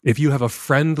 if you have a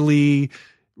friendly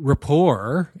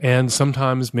rapport and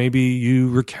sometimes maybe you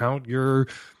recount your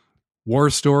war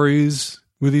stories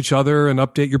with each other and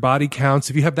update your body counts,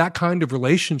 if you have that kind of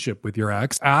relationship with your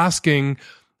ex, asking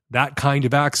that kind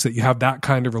of ex that you have that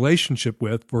kind of relationship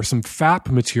with for some FAP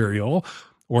material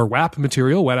or WAP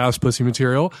material, wet ass pussy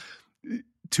material,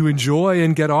 to enjoy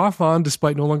and get off on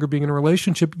despite no longer being in a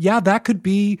relationship, yeah, that could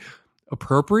be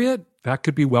appropriate. That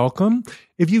could be welcome.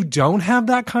 If you don't have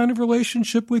that kind of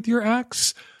relationship with your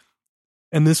ex,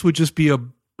 and this would just be a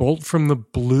bolt from the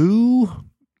blue,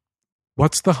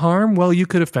 what's the harm? Well, you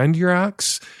could offend your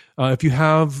ex. If you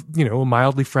have, a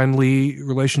mildly friendly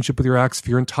relationship with your ex, if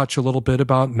you're in touch a little bit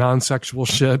about non-sexual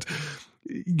shit,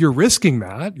 you're risking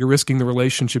that. You're risking the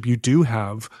relationship you do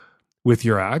have with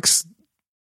your ex.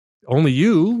 Only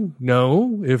you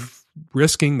know if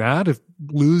risking that, if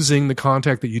losing the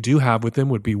contact that you do have with them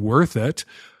would be worth it,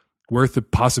 worth the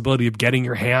possibility of getting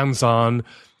your hands on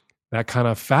that kind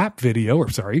of WAP video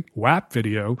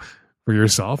for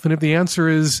yourself. And if the answer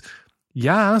is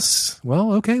yes,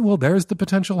 well, okay, well, there's the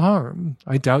potential harm.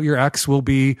 I doubt your ex will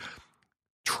be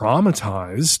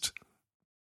traumatized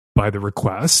by the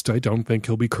request. I don't think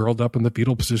he'll be curled up in the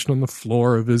fetal position on the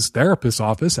floor of his therapist's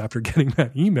office after getting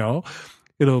that email.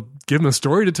 It'll give him a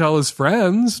story to tell his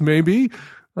friends, maybe.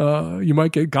 You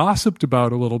might get gossiped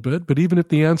about a little bit, but even if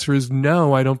the answer is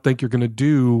no, I don't think you're going to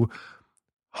do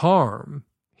harm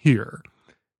here.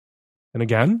 And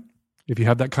again, if you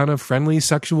have that kind of friendly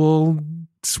sexual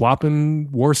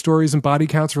swapping war stories and body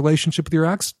counts relationship with your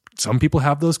ex, some people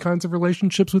have those kinds of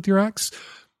relationships with your ex.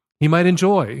 He might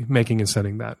enjoy making and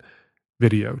sending that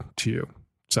video to you.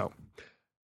 So,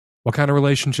 what kind of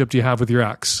relationship do you have with your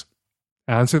ex?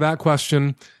 Answer that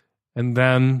question and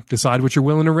then decide what you're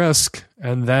willing to risk.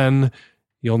 And then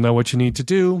you'll know what you need to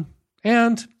do.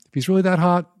 And if he's really that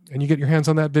hot and you get your hands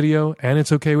on that video and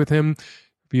it's okay with him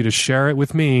for you to share it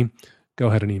with me, go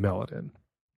ahead and email it in.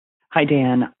 Hi,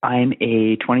 Dan. I'm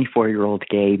a 24-year-old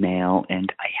gay male, and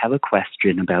I have a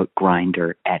question about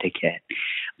Grindr etiquette.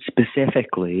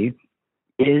 Specifically,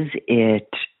 is it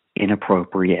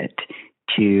inappropriate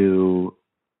to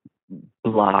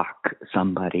block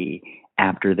somebody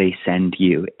after they send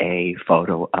you a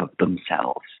photo of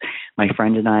themselves? My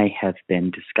friend and I have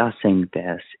been discussing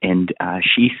this, and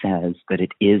she says that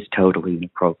it is totally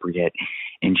inappropriate,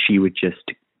 and she would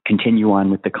just continue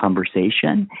on with the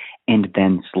conversation and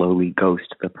then slowly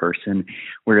ghost the person.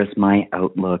 Whereas my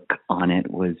outlook on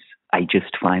it was, I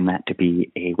just find that to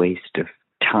be a waste of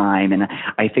time. And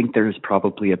I think there's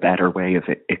probably a better way of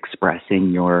expressing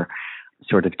your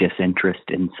sort of disinterest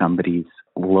in somebody's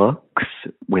looks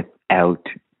without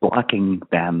blocking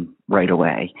them right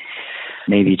away.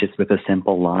 Maybe just with a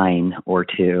simple line or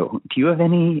two. Do you have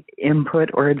any input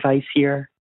or advice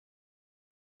here?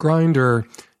 Grindr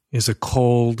is a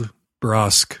cold,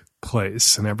 brusque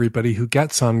place, and everybody who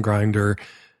gets on Grindr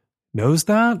knows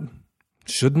that,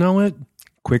 should know it,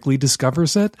 quickly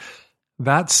discovers it.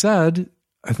 That said,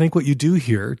 I think what you do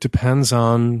here depends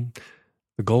on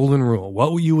the golden rule,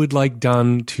 what you would like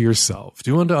done to yourself.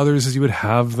 Do unto others as you would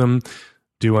have them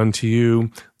do unto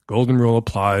you. Golden rule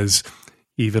applies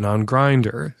even on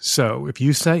Grindr. So if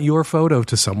you sent your photo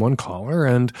to someone, caller,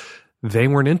 and they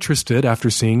weren't interested after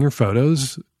seeing your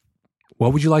photos,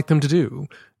 what would you like them to do?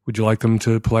 Would you like them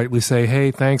to politely say,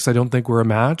 hey, thanks, I don't think we're a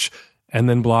match, and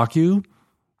then block you?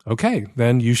 Okay,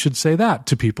 then you should say that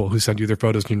to people who send you their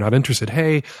photos and you're not interested.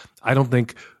 Hey, I don't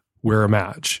think we're a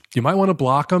match. You might want to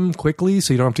block them quickly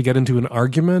so you don't have to get into an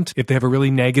argument. If they have a really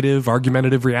negative,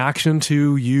 argumentative reaction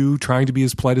to you trying to be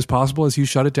as polite as possible as you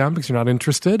shut it down because you're not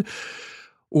interested.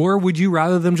 Or would you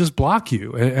rather them just block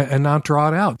you and not draw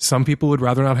it out? Some people would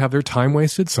rather not have their time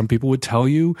wasted. Some people would tell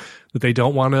you that they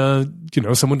don't want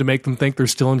to, someone to make them think they're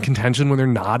still in contention when they're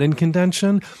not in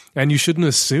contention. And you shouldn't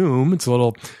assume, it's a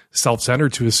little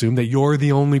self-centered to assume that you're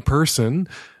the only person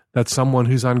that someone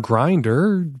who's on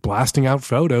Grindr blasting out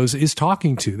photos is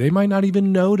talking to. They might not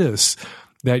even notice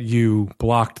that you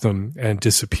blocked them and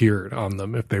disappeared on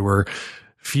them if they were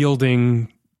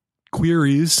fielding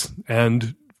queries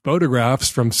and photographs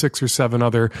from 6 or 7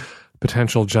 other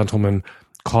potential gentlemen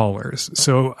callers.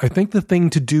 So I think the thing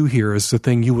to do here is the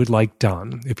thing you would like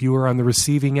done. If you were on the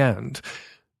receiving end,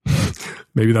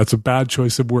 maybe that's a bad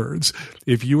choice of words.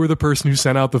 If you were the person who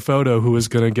sent out the photo who was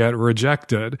going to get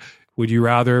rejected, would you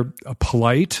rather a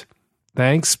polite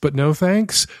thanks but no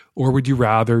thanks? Or would you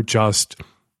rather just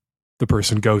the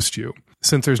person ghost you?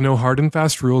 Since there's no hard and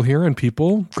fast rule here and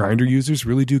people, Grindr users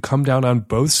really do come down on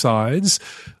both sides,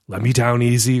 let me down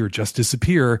easy or just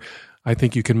disappear, I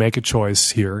think you can make a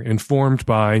choice here informed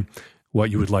by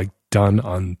what you would like done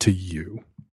unto you.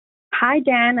 Hi,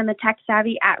 Dan. I'm a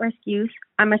tech-savvy at-risk youth.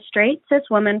 I'm a straight, cis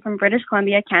woman from British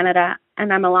Columbia, Canada,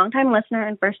 and I'm a longtime listener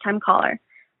and first-time caller.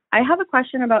 I have a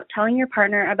question about telling your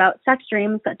partner about sex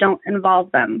dreams that don't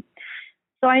involve them.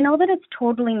 So I know that it's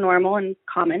totally normal and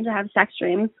common to have sex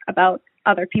dreams about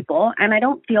other people, and I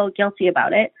don't feel guilty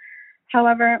about it.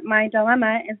 However, my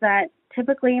dilemma is that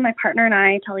typically my partner and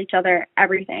I tell each other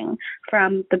everything,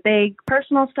 from the big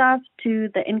personal stuff to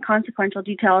the inconsequential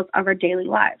details of our daily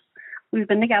lives. We've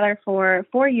been together for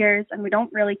 4 years, and we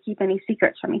don't really keep any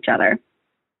secrets from each other.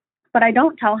 But I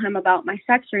don't tell him about my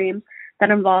sex dreams that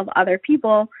involve other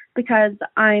people because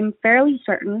I'm fairly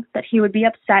certain that he would be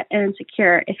upset and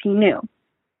insecure if he knew.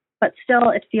 But still,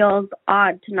 it feels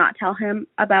odd to not tell him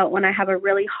about when I have a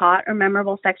really hot or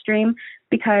memorable sex dream,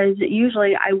 because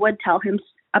usually I would tell him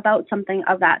about something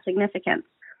of that significance.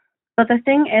 But the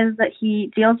thing is that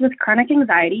he deals with chronic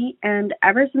anxiety, and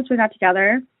ever since we got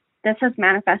together, this has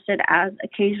manifested as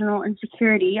occasional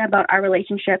insecurity about our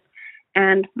relationship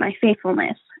and my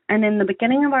faithfulness. And in the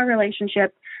beginning of our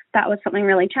relationship, that was something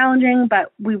really challenging,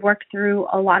 but we worked through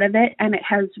a lot of it, and it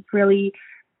has really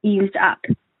eased up.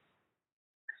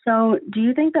 So So do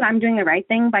you think that I'm doing the right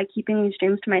thing by keeping these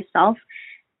dreams to myself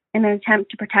in an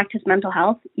attempt to protect his mental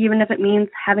health, even if it means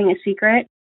having a secret?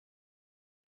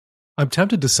 I'm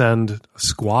tempted to send a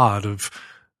squad of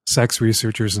sex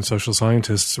researchers and social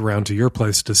scientists around to your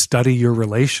place to study your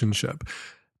relationship.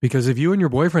 Because if you and your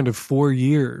boyfriend of 4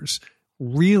 years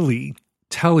really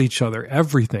tell each other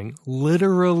everything,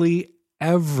 literally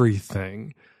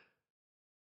everything,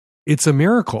 it's a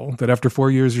miracle that after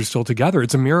 4 years you're still together.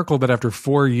 It's a miracle that after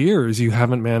 4 years you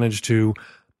haven't managed to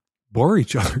bore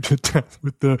each other to death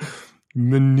with the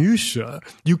minutia.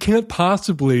 You can't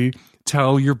possibly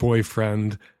tell your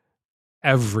boyfriend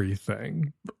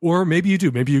everything. Or maybe you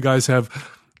do. Maybe you guys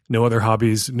have no other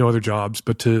hobbies, no other jobs,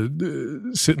 but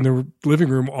to sit in the living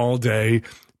room all day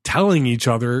telling each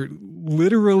other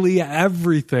literally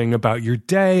everything about your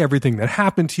day, everything that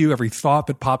happened to you, every thought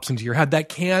that pops into your head. That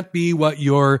can't be what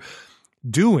you're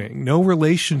doing. No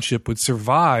relationship would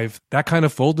survive that kind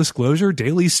of full disclosure,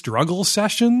 daily struggle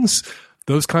sessions,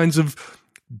 those kinds of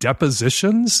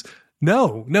depositions.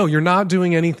 No, you're not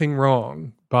doing anything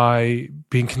wrong by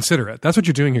being considerate. That's what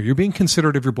you're doing here. You're being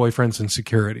considerate of your boyfriend's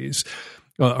insecurities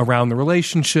around the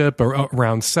relationship or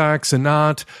around sex, and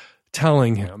not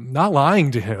telling him, not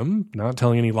lying to him, not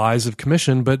telling any lies of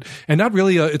commission, and not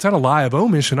really, it's not a lie of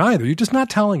omission either. You're just not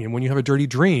telling him when you have a dirty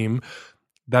dream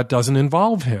that doesn't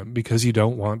involve him, because you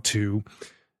don't want to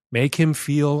make him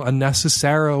feel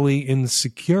unnecessarily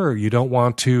insecure. You don't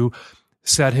want to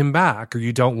set him back, or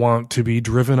you don't want to be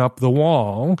driven up the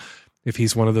wall if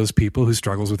he's one of those people who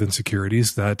struggles with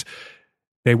insecurities that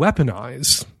they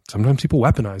weaponize. Sometimes people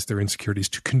weaponize their insecurities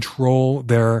to control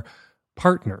their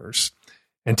partners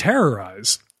and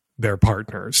terrorize their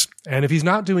partners. And if he's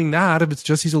not doing that, if it's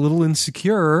just he's a little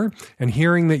insecure and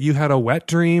hearing that you had a wet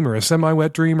dream or a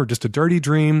semi-wet dream or just a dirty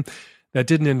dream that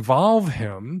didn't involve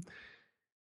him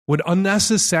would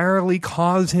unnecessarily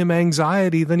cause him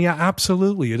anxiety, then yeah,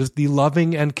 absolutely. It is the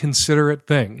loving and considerate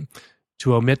thing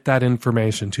to omit that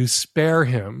information, to spare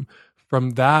him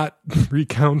from that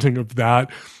recounting of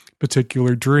that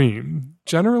particular dream.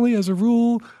 Generally, as a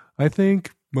rule, I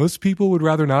think most people would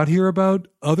rather not hear about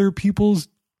other people's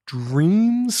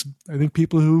dreams. I think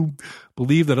people who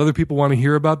believe that other people want to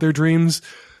hear about their dreams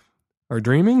are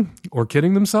dreaming or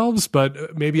kidding themselves,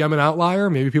 but maybe I'm an outlier.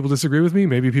 Maybe people disagree with me.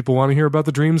 Maybe people want to hear about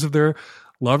the dreams of their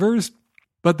lovers.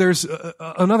 But there's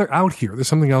another out here. There's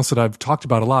something else that I've talked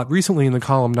about a lot recently in the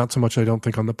column, not so much I don't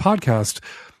think on the podcast,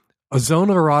 a zone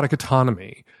of erotic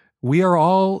autonomy. We are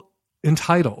all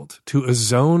entitled to a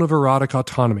zone of erotic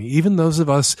autonomy, even those of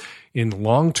us in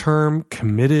long-term,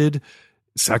 committed,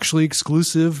 sexually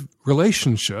exclusive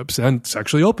relationships and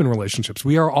sexually open relationships.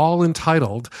 We are all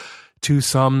entitled to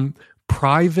some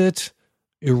private,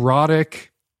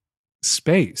 erotic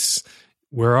space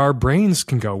where our brains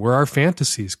can go, where our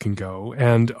fantasies can go,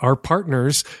 and our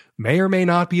partners may or may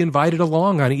not be invited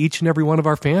along on each and every one of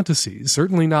our fantasies,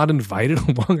 certainly not invited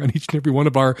along on each and every one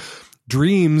of our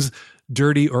dreams,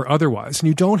 dirty or otherwise. And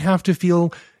you don't have to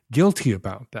feel guilty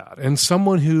about that. And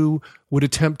someone who would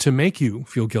attempt to make you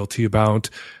feel guilty about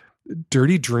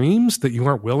dirty dreams that you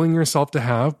aren't willing yourself to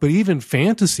have, but even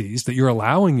fantasies that you're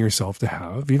allowing yourself to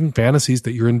have, even fantasies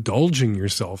that you're indulging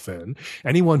yourself in,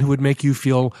 anyone who would make you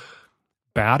feel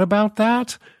bad about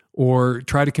that or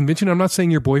try to convince you. And I'm not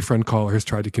saying your boyfriend caller has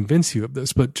tried to convince you of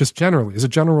this, but just generally, as a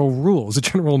general rule, as a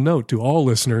general note to all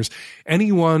listeners,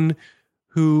 anyone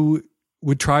who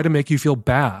would try to make you feel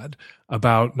bad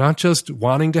about not just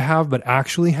wanting to have, but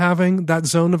actually having that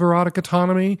zone of erotic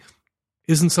autonomy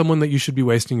isn't someone that you should be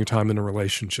wasting your time in a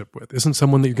relationship with, isn't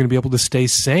someone that you're going to be able to stay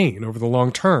sane over the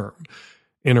long term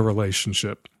in a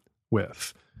relationship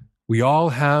with. We all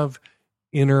have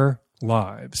inner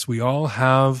lives. We all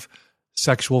have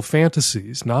sexual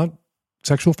fantasies, not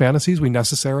sexual fantasies we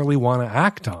necessarily want to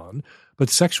act on,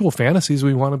 but sexual fantasies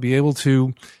we want to be able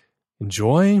to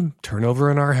enjoy, turn over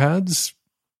in our heads,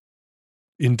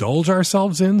 indulge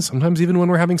ourselves in, sometimes even when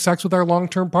we're having sex with our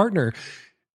long-term partner,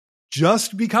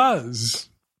 just because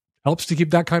helps to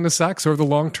keep that kind of sex over the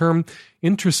long term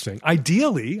interesting.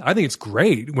 Ideally, I think it's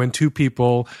great when two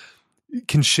people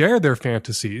can share their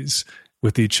fantasies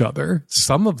with each other.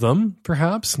 Some of them,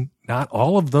 perhaps, not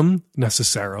all of them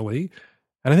necessarily.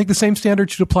 And I think the same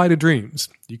standard should apply to dreams.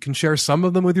 You can share some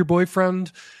of them with your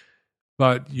boyfriend,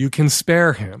 but you can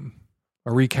spare him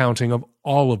a recounting of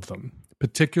all of them,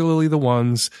 particularly the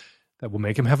ones that will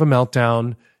make him have a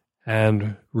meltdown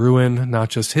and ruin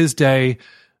not just his day,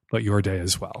 but your day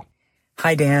as well.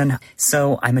 Hi, Dan.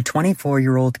 So I'm a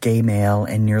 24-year-old gay male,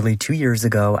 and nearly 2 years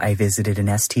ago, I visited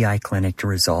an STI clinic to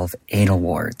resolve anal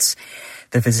warts.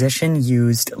 The physician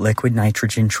used liquid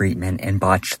nitrogen treatment and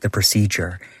botched the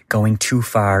procedure, going too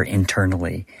far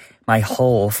internally. My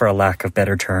hole, for a lack of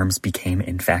better terms, became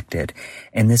infected,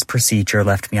 and this procedure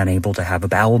left me unable to have a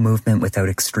bowel movement without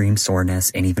extreme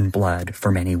soreness and even blood for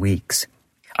many weeks.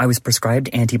 I was prescribed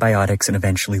antibiotics and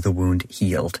eventually the wound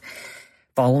healed.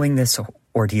 Following this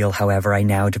ordeal, however, I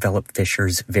now develop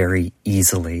fissures very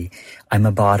easily. I'm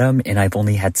a bottom and I've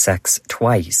only had sex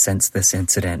twice since this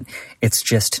incident. It's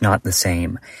just not the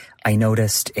same. I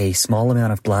noticed a small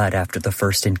amount of blood after the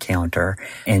first encounter,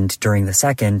 and during the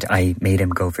second, I made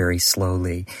him go very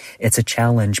slowly. It's a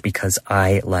challenge because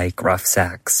I like rough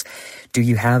sex. Do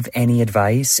you have any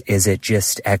advice? Is it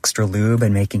just extra lube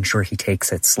and making sure he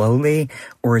takes it slowly?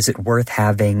 Or is it worth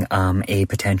having a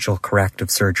potential corrective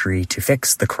surgery to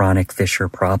fix the chronic fissure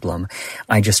problem?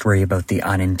 I just worry about the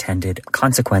unintended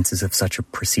consequences of such a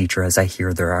procedure, as I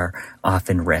hear there are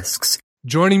often risks.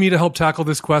 Joining me to help tackle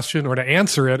this question, or to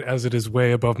answer it as it is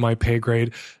way above my pay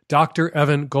grade, Dr.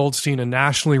 Evan Goldstein, a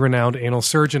nationally renowned anal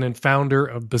surgeon and founder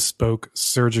of Bespoke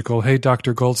Surgical. Hey,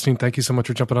 Dr. Goldstein, thank you so much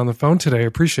for jumping on the phone today. I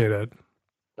appreciate it.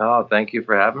 Oh, thank you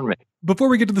for having me. Before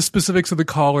we get to the specifics of the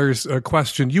caller's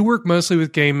question, you work mostly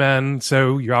with gay men,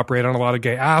 so you operate on a lot of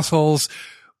gay assholes.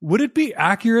 Would it be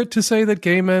accurate to say that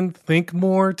gay men think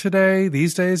more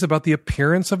these days, about the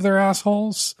appearance of their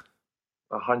assholes?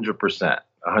 100%.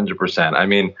 100%. I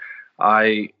mean,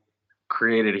 I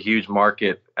created a huge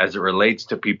market as it relates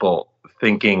to people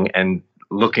thinking and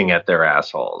looking at their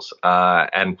assholes.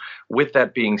 And with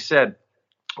that being said,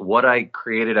 what I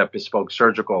created at Bespoke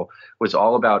Surgical was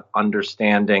all about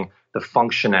understanding the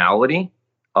functionality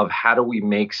of how do we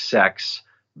make sex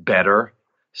better,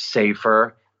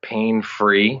 safer,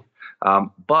 pain-free,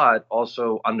 but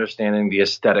also understanding the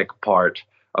aesthetic part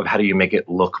of how do you make it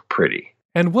look pretty.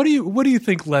 And what do you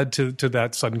think led to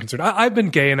that sudden concern? I've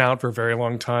been gaying out for a very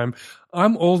long time.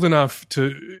 I'm old enough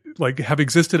to have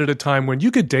existed at a time when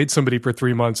you could date somebody for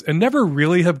 3 months and never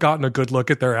really have gotten a good look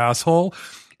at their asshole.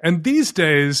 And these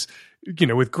days,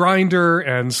 with Grindr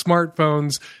and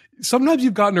smartphones, sometimes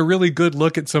you've gotten a really good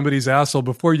look at somebody's asshole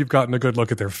before you've gotten a good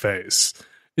look at their face.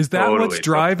 Is that Totally. What's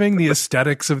driving the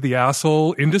aesthetics of the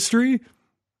asshole industry?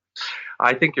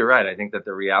 I think you're right. I think that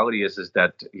the reality is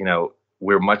that,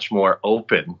 we're much more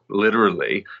open,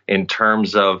 literally, in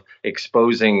terms of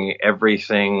exposing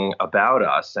everything about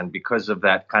us. And because of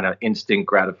that kind of instant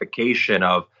gratification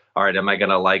of, all right, am I going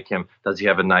to like him? Does he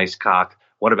have a nice cock?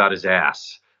 What about his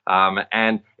ass?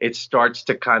 And it starts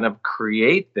to kind of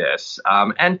create this.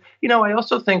 And I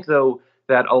also think, though,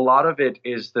 that a lot of it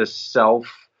is the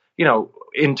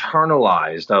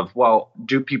internalized of, well,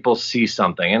 do people see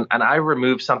something? And I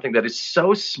remove something that is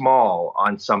so small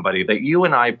on somebody that you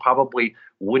and I probably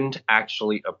wouldn't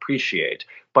actually appreciate,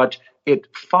 but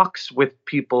it fucks with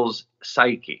people's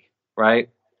psyche, right?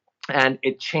 And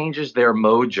it changes their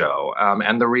mojo.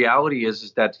 And the reality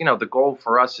is that, the goal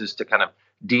for us is to kind of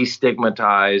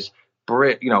destigmatize,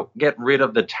 get rid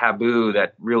of the taboo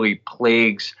that really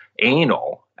plagues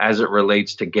anal as it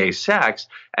relates to gay sex,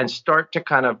 and start to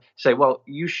kind of say, well,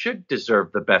 you should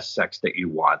deserve the best sex that you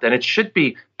want. And it should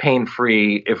be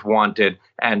pain-free if wanted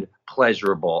and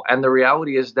pleasurable. And the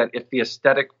reality is that if the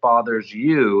aesthetic bothers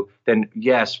you, then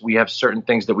yes, we have certain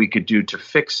things that we could do to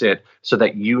fix it so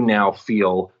that you now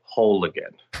feel whole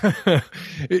again.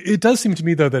 It does seem to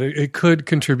me, though, that it could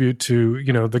contribute to,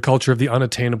 the culture of the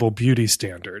unattainable beauty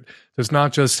standard. There's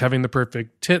not just having the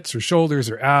perfect tits or shoulders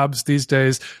or abs these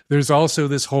days. There's also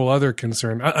this whole other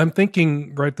concern. I'm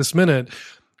thinking right this minute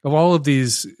of all of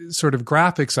these sort of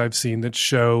graphics I've seen that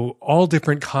show all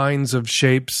different kinds of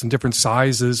shapes and different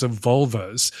sizes of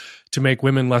vulvas to make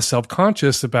women less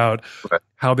self-conscious about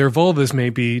how their vulvas may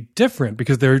be different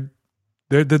because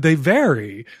they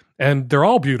vary. And they're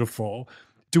all beautiful.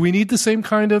 Do we need the same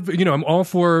kind of, I'm all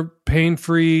for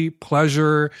pain-free,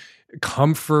 pleasure,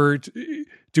 comfort.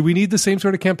 Do we need the same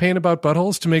sort of campaign about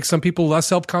buttholes to make some people less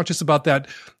self-conscious about that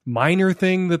minor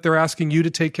thing that they're asking you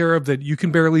to take care of that you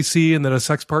can barely see and that a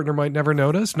sex partner might never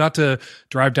notice? Not to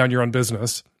drive down your own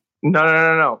business.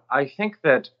 No. I think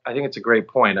it's a great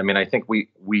point. I mean, I think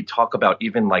we talk about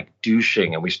even like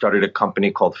douching, and we started a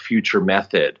company called Future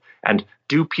Method. And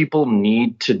do people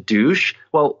need to douche?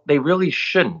 Well, they really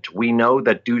shouldn't. We know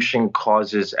that douching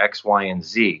causes X, Y, and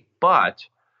Z, but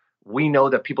we know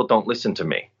that people don't listen to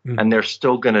me and they're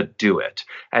still going to do it.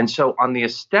 And so on the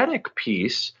aesthetic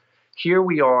piece, here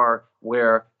we are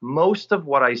where most of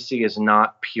what I see is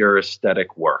not pure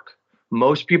aesthetic work.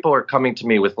 Most people are coming to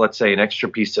me with, let's say, an extra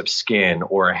piece of skin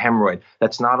or a hemorrhoid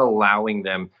that's not allowing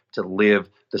them to live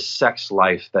the sex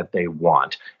life that they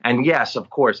want. And yes, of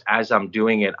course, as I'm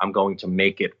doing it, I'm going to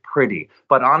make it pretty.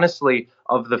 But honestly,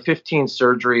 of the 15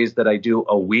 surgeries that I do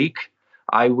a week,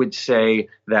 I would say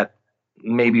that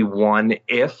maybe one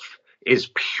if is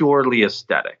purely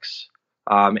aesthetics.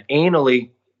 Anally,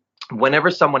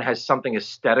 whenever someone has something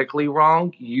aesthetically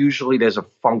wrong, usually there's a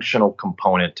functional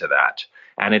component to that.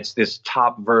 And it's this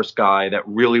top verse guy that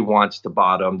really wants to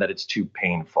bottom, that it's too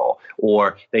painful,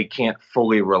 or they can't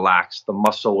fully relax the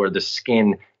muscle, or the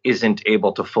skin isn't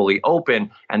able to fully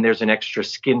open, and there's an extra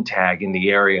skin tag in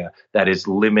the area that is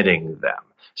limiting them.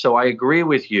 So I agree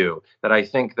with you that I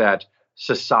think that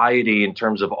society, in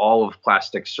terms of all of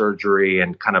plastic surgery,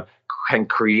 and kind of can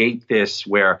create this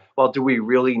where, well, do we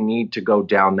really need to go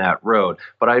down that road?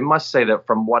 But I must say that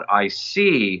from what I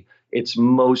see, it's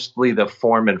mostly the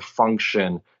form and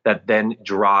function that then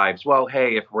drives, well,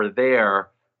 hey, if we're there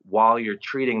while you're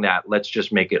treating that, let's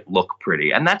just make it look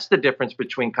pretty. And that's the difference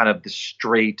between kind of the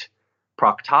straight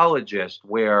proctologist,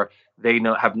 where they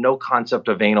have no concept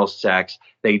of anal sex.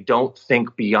 They don't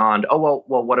think beyond, well,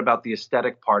 what about the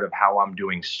aesthetic part of how I'm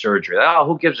doing surgery? Oh,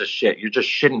 who gives a shit? You're just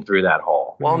shitting through that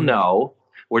hole. Well, no,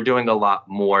 we're doing a lot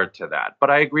more to that. But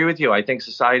I agree with you. I think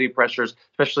society pressures,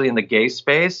 especially in the gay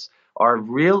space, are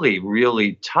really,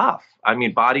 really tough. I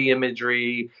mean, body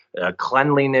imagery,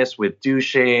 cleanliness with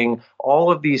douching,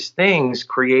 all of these things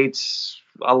creates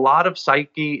a lot of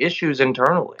psyche issues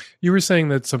internally. You were saying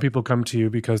that some people come to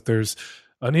you because there's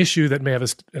an issue that may have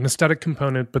an aesthetic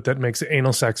component, but that makes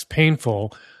anal sex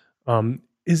painful.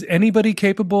 Is anybody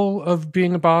capable of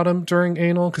being a bottom during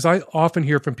anal? Because I often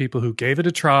hear from people who gave it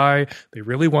a try, they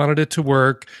really wanted it to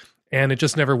work, and it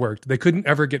just never worked. They couldn't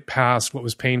ever get past what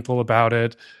was painful about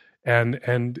it.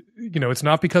 And you know, it's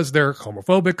not because they're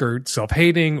homophobic or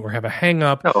self-hating or have a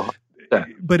hang-up. No.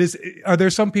 But are there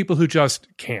some people who just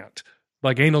can't?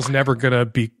 Like, anal's never going to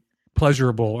be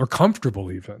pleasurable or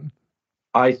comfortable even.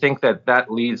 I think that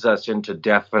leads us into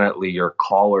definitely your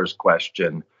caller's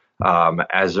question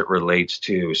as it relates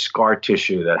to scar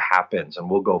tissue that happens, and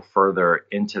we'll go further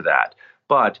into that.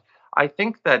 But I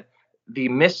think that the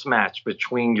mismatch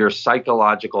between your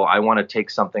psychological, I want to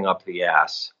take something up the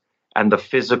ass, and the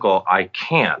physical, I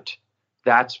can't,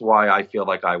 that's why I feel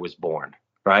like I was born.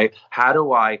 Right? How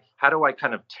do I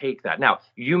kind of take that? Now,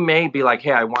 you may be like,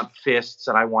 hey, I want fists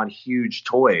and I want huge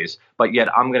toys, but yet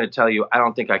I'm going to tell you, I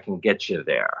don't think I can get you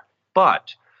there.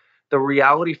 But the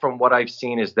reality from what I've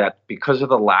seen is that because of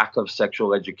the lack of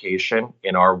sexual education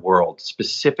in our world,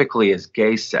 specifically as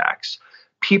gay sex,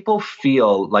 people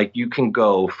feel like you can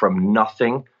go from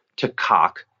nothing to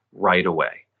cock right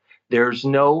away. There's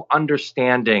no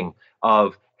understanding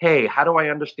of, hey, how do I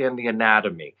understand the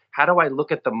anatomy? How do I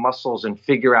look at the muscles and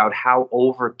figure out how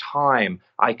over time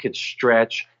I could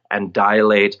stretch and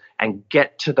dilate and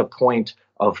get to the point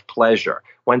of pleasure?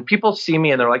 When people see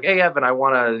me and they're like, hey, Evan, I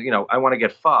want to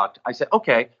get fucked. I say,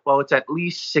 okay, well, it's at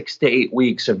least 6 to 8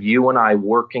 weeks of you and I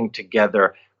working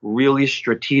together really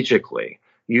strategically,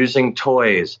 using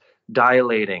toys,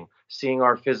 dilating, seeing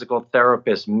our physical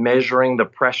therapist, measuring the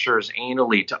pressures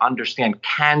anally to understand,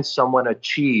 can someone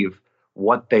achieve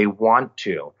what they want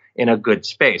to in a good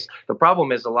space? The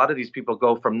problem is a lot of these people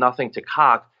go from nothing to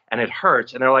cock and it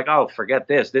hurts and they're like, oh, forget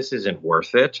this. This isn't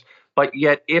worth it. But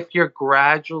yet if you're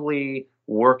gradually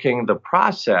working the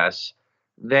process,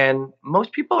 then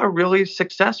most people are really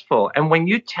successful. And when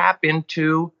you tap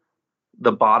into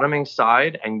the bottoming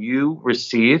side and you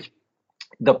receive,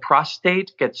 the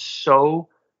prostate gets so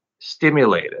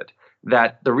stimulated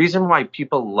that the reason why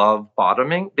people love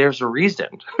bottoming, there's a reason,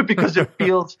 because it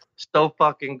feels so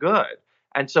fucking good.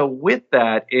 And so with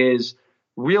that is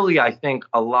really, I think,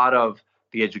 a lot of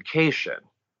the education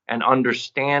and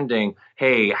understanding,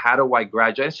 hey, how do I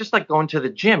graduate? It's just like going to the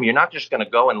gym. You're not just going to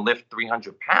go and lift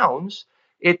 300 pounds.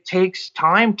 It takes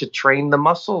time to train the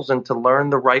muscles and to learn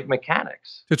the right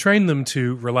mechanics. To train them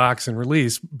to relax and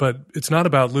release, but it's not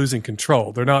about losing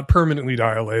control. They're not permanently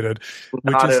dilated.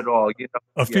 Not at all.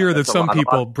 A fear that some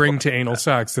people bring to anal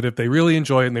sex, that if they really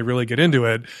enjoy it and they really get into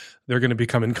it, they're going to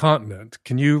become incontinent.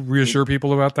 Can you reassure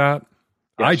people about that?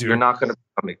 Yes, I do. You're not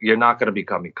going to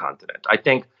become incontinent. I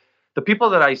think the people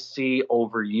that I see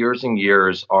over years and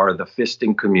years are the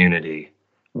fisting community,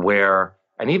 where,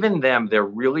 and even them, they're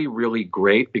really, really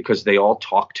great because they all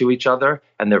talk to each other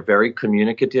and they're very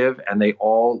communicative and they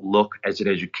all look as an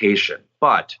education.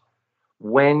 But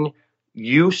when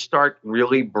you start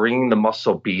really bringing the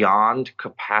muscle beyond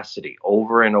capacity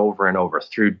over and over and over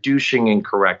through douching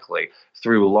incorrectly,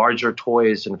 through larger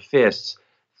toys and fists,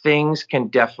 things can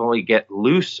definitely get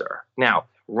looser. Now,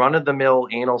 run-of-the-mill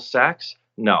anal sex?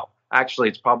 No. Actually,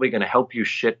 it's probably going to help you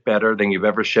shit better than you've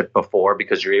ever shit before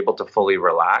because you're able to fully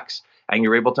relax and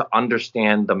you're able to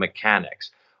understand the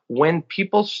mechanics. When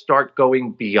people start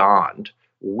going beyond,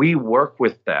 we work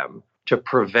with them to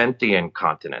prevent the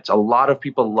incontinence. A lot of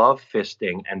people love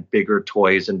fisting and bigger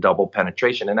toys and double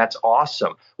penetration, and that's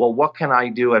awesome. Well, what can I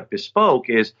do at Bespoke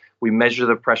is we measure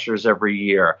the pressures every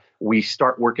year. We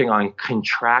start working on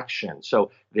contraction. So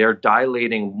they're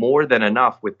dilating more than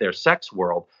enough with their sex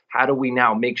world. How do we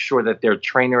now make sure that their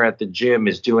trainer at the gym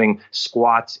is doing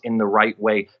squats in the right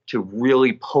way to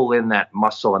really pull in that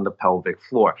muscle on the pelvic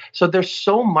floor? So there's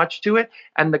so much to it.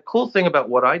 And the cool thing about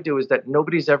what I do is that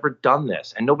nobody's ever done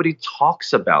this and nobody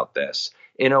talks about this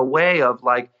in a way of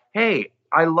like, hey,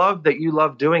 I love that you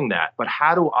love doing that, but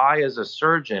how do I, as a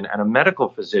surgeon and a medical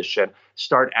physician,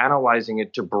 start analyzing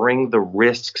it to bring the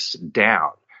risks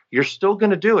down? You're still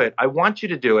going to do it. I want you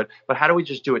to do it, but how do we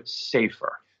just do it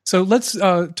safer? So let's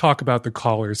talk about the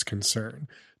caller's concern.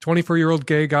 24-year-old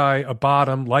gay guy, a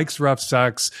bottom, likes rough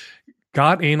sex,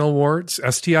 got anal warts,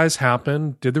 STIs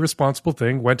happen, did the responsible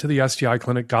thing, went to the STI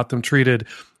clinic, got them treated.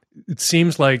 It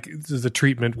seems like the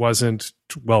treatment wasn't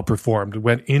well performed. It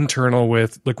went internal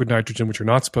with liquid nitrogen, which you're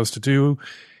not supposed to do,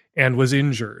 and was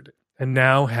injured, and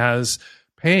now has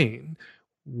pain.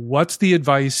 What's the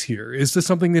advice here? Is this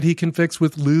something that he can fix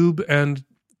with lube and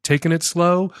taking it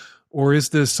slow? Or is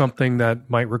this something that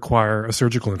might require a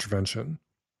surgical intervention?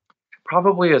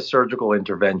 Probably a surgical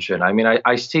intervention. I mean,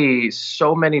 I see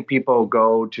so many people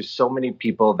go to so many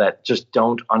people that just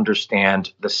don't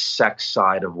understand the sex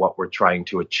side of what we're trying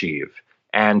to achieve.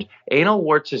 And anal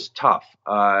warts is tough.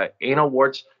 Anal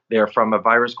warts, they're from a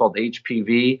virus called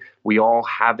HPV. We all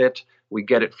have it. We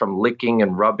get it from licking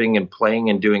and rubbing and playing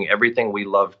and doing everything we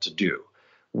love to do.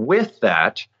 With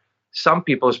that, some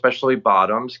people, especially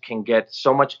bottoms, can get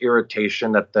so much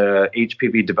irritation that the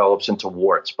HPV develops into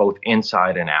warts, both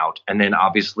inside and out. And then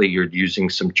obviously you're using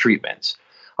some treatments.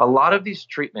 A lot of these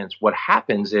treatments, what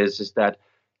happens is that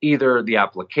either the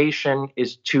application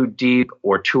is too deep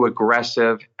or too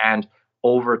aggressive. And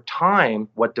over time,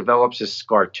 what develops is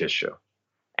scar tissue.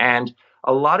 And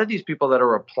a lot of these people that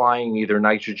are applying either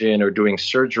nitrogen or doing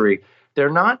surgery, they're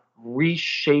not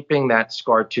reshaping that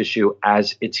scar tissue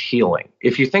as it's healing.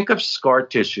 If you think of scar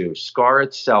tissue, scar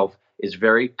itself is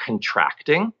very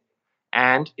contracting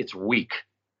and it's weak.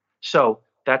 So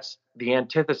that's the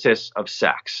antithesis of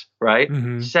sex, right?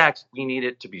 Mm-hmm. Sex, we need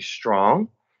it to be strong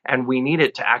and we need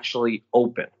it to actually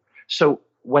open. So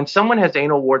when someone has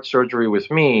anal wart surgery with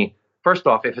me, first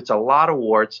off, if it's a lot of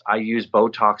warts, I use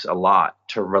Botox a lot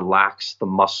to relax the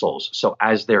muscles. So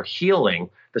as they're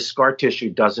healing, the scar tissue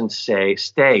doesn't stay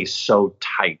so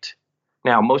tight.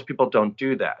 Now, most people don't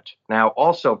do that. Now,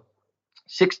 also,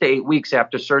 6 to 8 weeks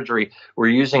after surgery, we're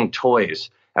using toys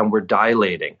and we're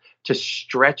dilating to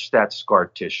stretch that scar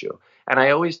tissue. And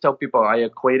I always tell people, I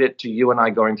equate it to you and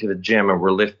I going to the gym and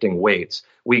we're lifting weights.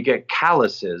 We get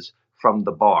calluses from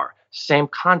the bar. Same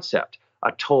concept.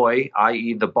 A toy,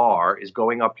 i.e. the bar, is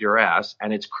going up your ass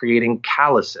and it's creating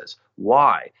calluses.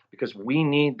 Why? Because we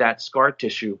need that scar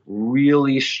tissue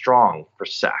really strong for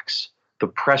sex. The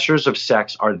pressures of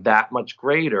sex are that much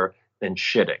greater than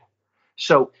shitting.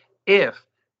 So if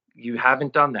you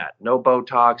haven't done that, no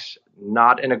Botox,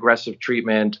 not an aggressive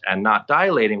treatment, and not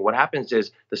dilating, what happens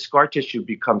is the scar tissue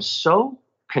becomes so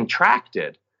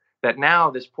contracted that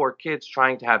now this poor kid's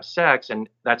trying to have sex and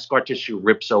that scar tissue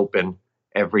rips open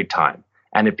every time.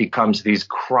 And it becomes these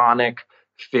chronic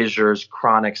fissures,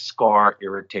 chronic scar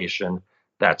irritation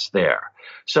that's there.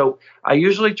 So I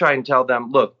usually try and tell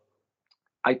them, look,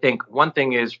 I think one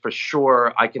thing is for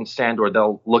sure I can send, or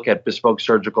they'll look at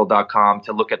bespokesurgical.com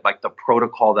to look at like the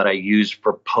protocol that I use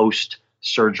for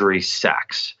post-surgery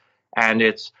sex. And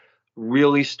it's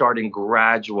really starting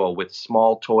gradual with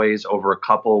small toys over a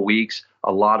couple of weeks,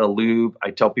 a lot of lube.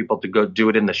 I tell people to go do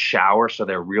it in the shower so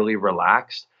they're really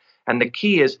relaxed. And the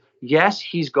key is, yes,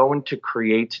 he's going to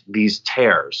create these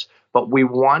tears, but we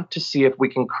want to see if we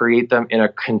can create them in a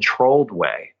controlled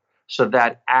way so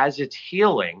that as it's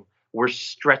healing, we're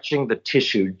stretching the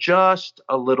tissue just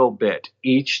a little bit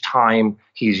each time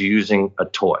he's using a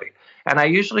toy. And I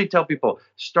usually tell people,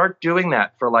 start doing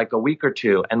that for like a week or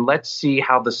two, and let's see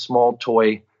how the small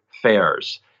toy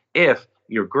fares. If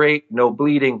you're great, no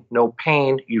bleeding, no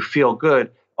pain, you feel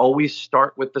good, always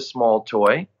start with the small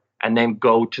toy and then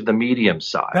go to the medium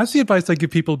size. That's the advice I give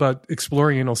people about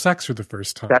exploring anal sex for the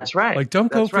first time. That's right. Like,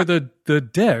 don't go for the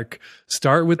dick.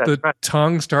 Start with the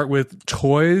tongue. Start with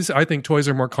toys. I think toys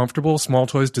are more comfortable. Small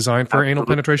toys designed for anal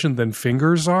penetration than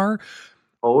fingers are.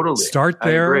 Totally. Start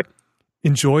there.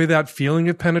 Enjoy that feeling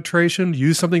of penetration.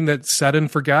 Use something that's set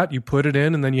and forget. You put it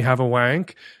in and then you have a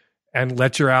wank. And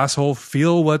let your asshole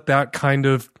feel what that kind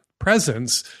of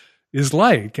presence is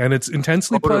like. And it's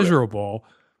intensely pleasurable.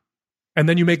 And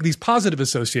then you make these positive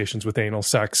associations with anal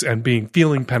sex and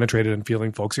feeling penetrated and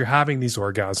feeling folks. You're having these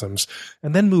orgasms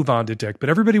and then move on to dick. But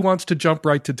everybody wants to jump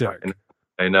right to dick.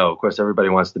 I know. Of course, everybody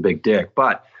wants the big dick.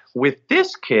 But with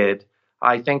this kid,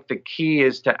 I think the key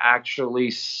is to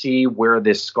actually see where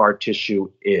this scar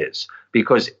tissue is.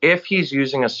 Because if he's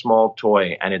using a small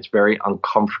toy and it's very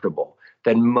uncomfortable,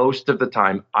 then most of the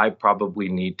time I probably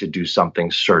need to do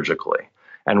something surgically.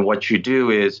 And what you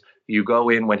do is you go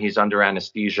in when he's under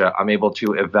anesthesia. I'm able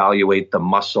to evaluate the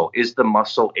muscle. Is the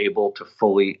muscle able to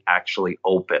fully actually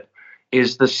open?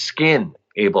 Is the skin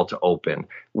able to open?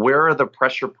 Where are the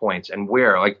pressure points and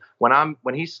where? Like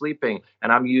when he's sleeping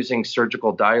and I'm using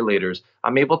surgical dilators,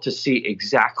 I'm able to see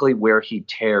exactly where he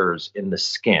tears in the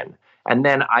skin. And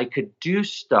then I could do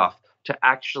stuff to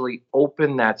actually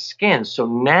open that skin. So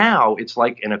now it's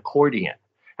like an accordion.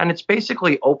 And it's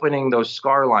basically opening those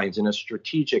scar lines in a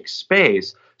strategic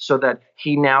space so that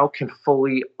he now can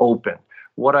fully open.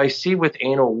 What I see with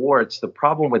anal warts, the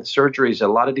problem with surgery is a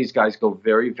lot of these guys go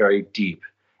very, very deep.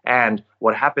 And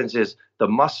what happens is the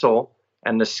muscle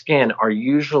and the skin are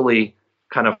usually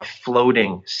kind of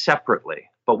floating separately.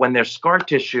 But when there's scar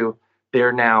tissue,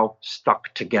 they're now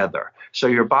stuck together. So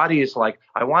your body is like,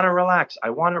 I want to relax,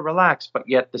 but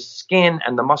yet the skin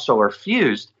and the muscle are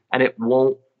fused and it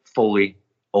won't fully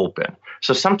open.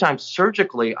 So sometimes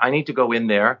surgically, I need to go in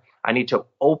there. I need to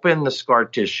open the scar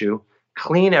tissue,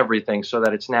 clean everything so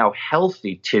that it's now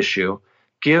healthy tissue,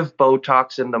 give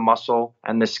Botox in the muscle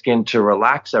and the skin to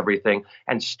relax everything,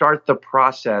 and start the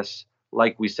process,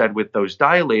 like we said, with those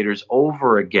dilators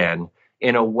over again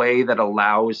in a way that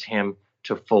allows him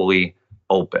to fully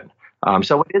open.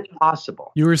 So it is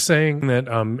possible. You were saying that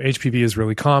HPV is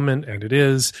really common, and it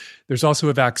is. There's also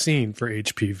a vaccine for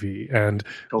HPV, and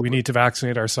we need to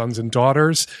vaccinate our sons and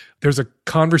daughters. There's a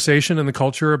conversation in the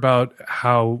culture about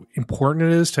how important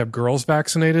it is to have girls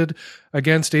vaccinated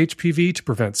against HPV to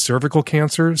prevent cervical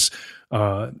cancers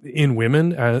in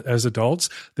women as adults.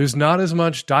 There's not as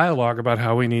much dialogue about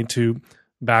how we need to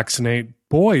vaccinate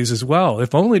boys as well,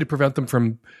 if only to prevent them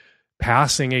from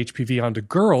passing HPV on to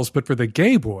girls, but for the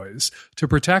gay boys to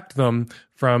protect them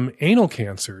from anal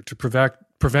cancer, to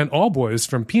prevent all boys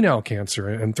from penile cancer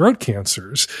and throat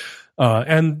cancers.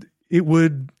 And it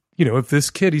would, if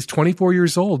this kid, he's 24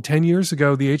 years old, 10 years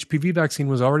ago, the HPV vaccine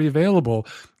was already available.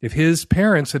 If his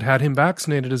parents had him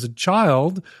vaccinated as a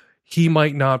child, he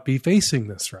might not be facing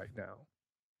this right now.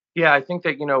 Yeah, I think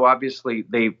that, obviously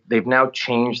they've now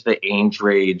changed the age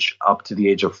range up to the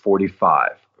age of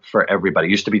 45. For everybody.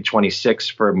 It used to be 26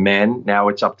 for men. Now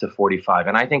it's up to 45.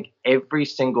 And I think every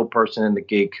single person in the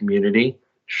gay community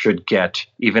should get,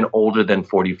 even older than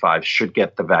 45, should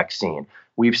get the vaccine.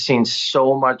 We've seen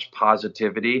so much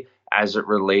positivity as it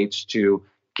relates to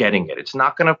getting it. It's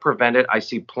not going to prevent it. I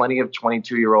see plenty of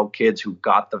 22-year-old kids who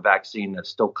got the vaccine that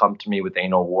still come to me with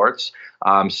anal warts.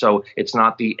 So it's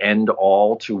not the end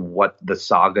all to what the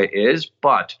saga is,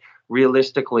 but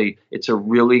realistically, it's a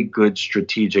really good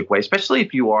strategic way, especially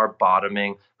if you are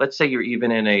bottoming. Let's say you're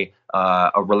even in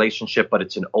a relationship, but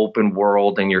it's an open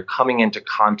world and you're coming into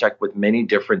contact with many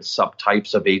different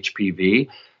subtypes of HPV.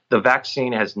 The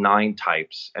vaccine has 9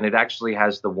 types, and it actually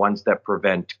has the ones that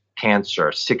prevent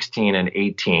cancer. 16 and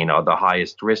 18 are the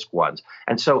highest risk ones.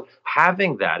 And so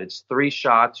having that, it's 3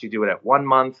 shots. You do it at 1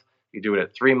 month, you do it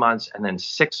at 3 months, and then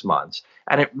 6 months.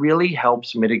 And it really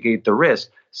helps mitigate the risk.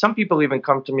 Some people even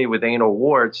come to me with anal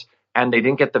warts and they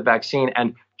didn't get the vaccine.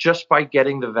 And just by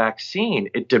getting the vaccine,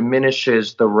 it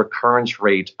diminishes the recurrence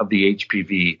rate of the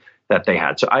HPV that they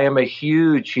had. So I am a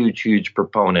huge, huge, huge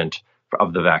proponent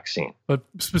of the vaccine. But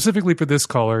specifically for this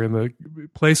caller, in the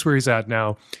place where he's at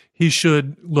now, he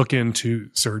should look into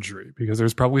surgery because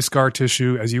there's probably scar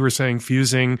tissue, as you were saying,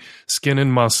 fusing skin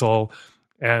and muscle.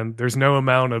 And there's no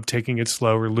amount of taking it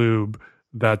slow or lube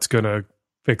that's going to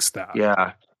fix that.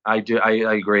 Yeah. I do. I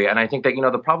agree. And I think that,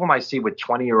 the problem I see with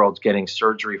 20-year-olds getting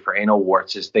surgery for anal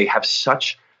warts is they have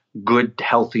such good,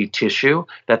 healthy tissue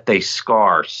that they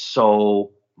scar so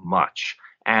much.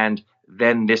 And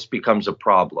then this becomes a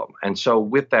problem. And so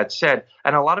with that said,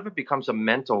 and a lot of it becomes a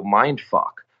mental mind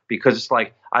fuck because it's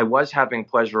like I was having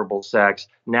pleasurable sex.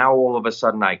 Now all of a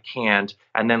sudden I can't.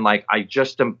 And then I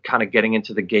just am kind of getting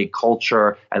into the gay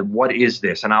culture. And what is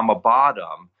this? And I'm a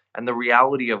bottom. And the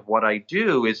reality of what I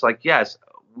do is yes,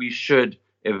 we should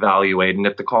evaluate. And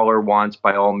if the caller wants,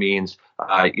 by all means,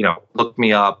 look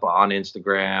me up on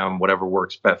Instagram, whatever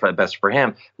works best for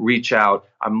him, reach out.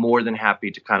 I'm more than happy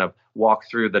to kind of walk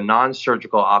through the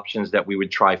non-surgical options that we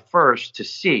would try first to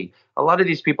see. A lot of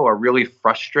these people are really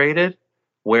frustrated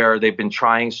where they've been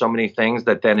trying so many things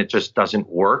that then it just doesn't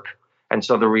work. And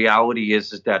so the reality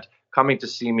is that coming to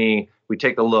see me we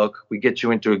take a look, we get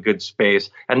you into a good space.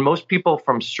 And most people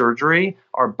from surgery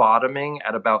are bottoming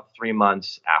at about 3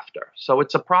 months after. So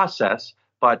it's a process,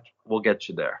 but we'll get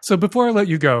you there. So before I let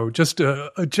you go, just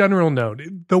a general note,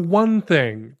 the one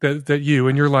thing that you,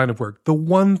 in your line of work, the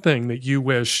one thing that you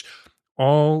wish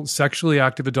all sexually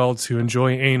active adults who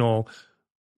enjoy anal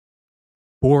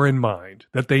bore in mind,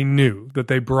 that they knew, that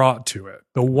they brought to it,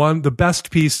 the best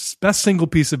single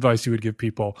piece of advice you would give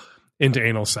people into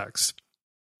anal sex?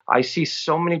 I see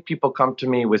so many people come to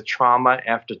me with trauma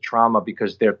after trauma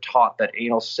because they're taught that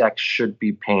anal sex should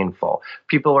be painful.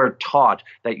 People are taught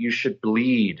that you should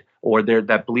bleed or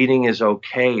that bleeding is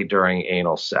okay during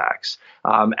anal sex.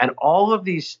 And all of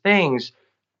these things,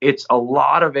 it's a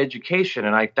lot of education.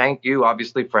 And I thank you,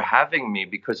 obviously, for having me,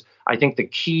 because I think the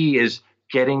key is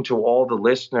getting to all the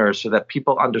listeners so that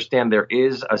people understand there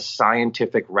is a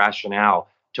scientific rationale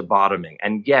to bottoming.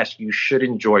 And yes, you should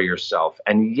enjoy yourself.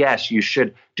 And yes, you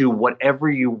should do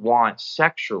whatever you want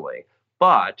sexually.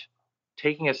 But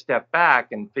taking a step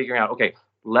back and figuring out, okay,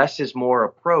 less is more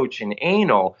approach in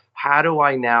anal. How do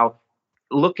I now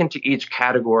look into each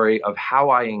category of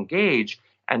how I engage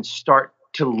and start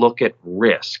to look at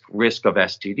risk of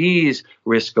STDs,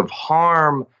 risk of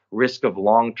harm, risk of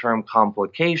long-term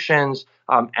complications,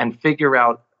 and figure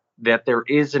out that there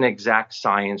is an exact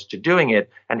science to doing it.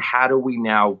 And how do we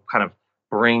now kind of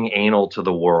bring anal to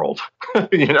the world,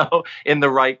 in the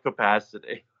right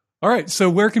capacity? All right. So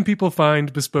where can people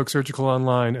find Bespoke Surgical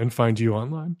online and find you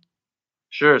online?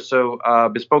 Sure. So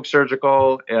Bespoke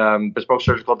Surgical,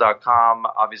 bespokesurgical.com.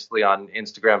 Obviously on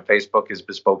Instagram, Facebook is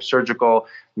Bespoke Surgical.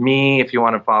 Me, if you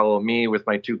want to follow me with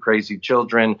my 2 crazy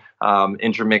children,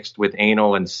 intermixed with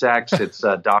anal and sex, it's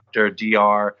Dr.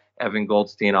 Dr. Evan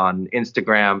Goldstein on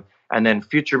Instagram. And then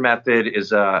Future Method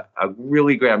is a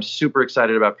really great, I'm super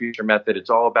excited about Future Method. It's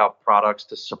all about products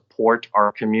to support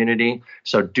our community.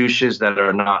 So douches that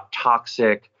are not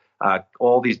toxic,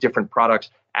 all these different products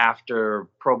after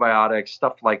probiotics,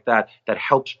 stuff like that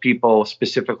helps people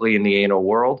specifically in the anal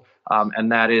world.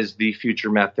 And that is the Future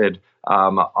Method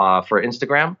for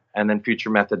Instagram, and then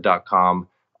futuremethod.com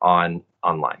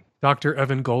online. Dr.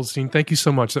 Evan Goldstein, thank you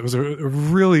so much. That was a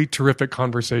really terrific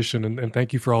conversation, and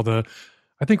thank you for all the,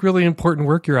 I think, really important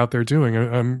work you're out there doing.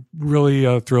 I'm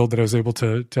really thrilled that I was able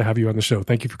to have you on the show.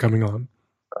 Thank you for coming on.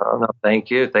 Oh, no, thank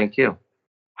you. Thank you.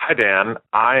 Hi, Dan.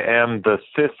 I am the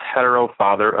cis hetero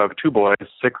father of 2 boys,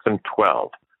 6 and 12.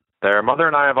 Their mother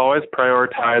and I have always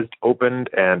prioritized open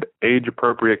and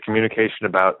age-appropriate communication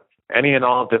about any and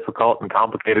all difficult and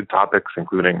complicated topics,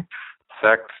 including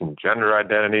sex and gender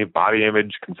identity, body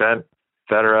image, consent,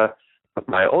 etc. With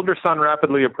my older son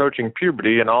rapidly approaching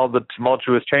puberty and all the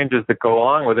tumultuous changes that go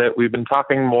along with it, we've been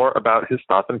talking more about his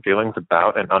thoughts and feelings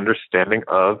about and understanding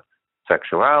of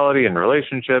sexuality and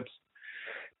relationships,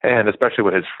 and especially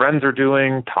what his friends are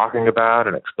doing, talking about,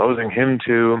 and exposing him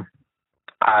to.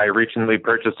 I recently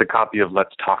purchased a copy of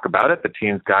Let's Talk About It, The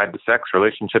Teen's Guide to Sex,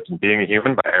 Relationships, and Being a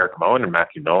Human by Eric Moen and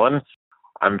Matthew Nolan.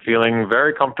 I'm feeling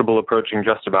very comfortable approaching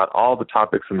just about all the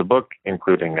topics in the book,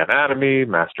 including anatomy,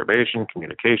 masturbation,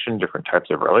 communication, different types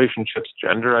of relationships,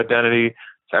 gender identity,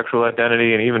 sexual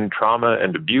identity, and even trauma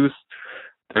and abuse.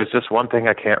 There's just one thing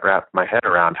I can't wrap my head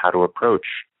around: how to approach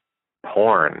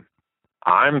porn.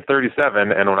 I'm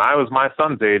 37, and when I was my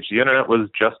son's age, the internet was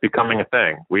just becoming a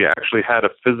thing. We actually had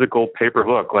a physical paper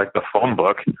book, like the phone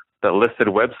book, that listed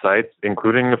websites,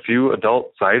 including a few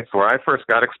adult sites where I first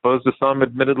got exposed to some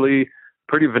admittedly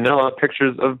pretty vanilla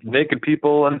pictures of naked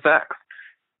people and sex.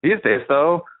 These days,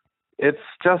 though, it's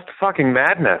just fucking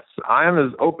madness. I am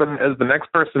as open as the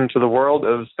next person to the world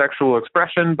of sexual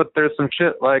expression, but there's some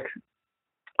shit, like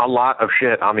a lot of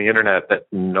shit on the internet that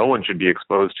no one should be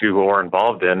exposed to or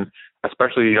involved in,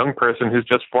 especially a young person who's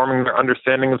just forming their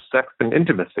understanding of sex and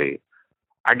intimacy.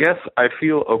 I guess I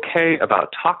feel okay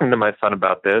about talking to my son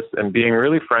about this and being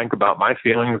really frank about my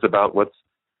feelings about what's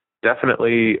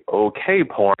definitely okay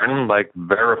porn, like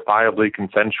verifiably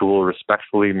consensual,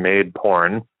 respectfully made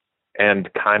porn, and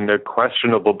kind of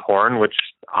questionable porn, which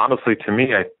honestly to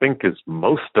me I think is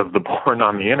most of the porn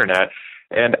on the internet,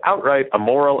 and outright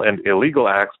immoral and illegal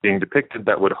acts being depicted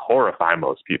that would horrify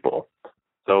most people.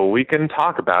 So we can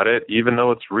talk about it, even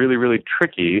though it's really, really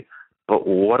tricky. But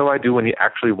what do I do when he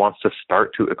actually wants to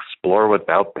start to explore what's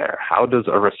out there? How does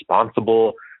a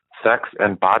responsible sex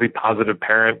and body positive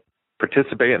parent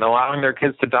participate in allowing their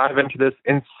kids to dive into this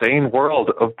insane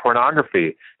world of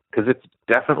pornography? Because it's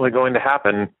definitely going to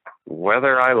happen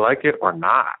whether I like it or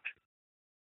not.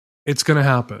 It's going to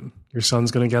happen. Your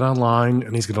son's going to get online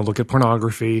and he's going to look at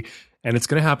pornography, and it's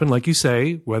going to happen, like you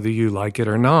say, whether you like it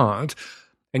or not.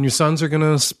 And your sons are going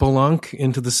to spelunk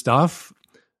into the stuff.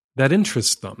 that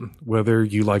interests them, whether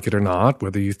you like it or not,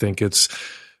 whether you think it's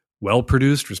well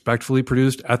produced, respectfully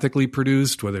produced, ethically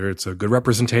produced, whether it's a good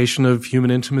representation of human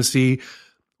intimacy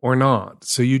or not.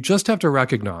 So you just have to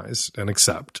recognize and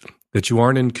accept that you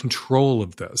aren't in control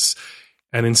of this.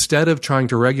 And instead of trying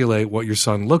to regulate what your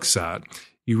son looks at,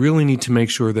 you really need to make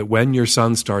sure that when your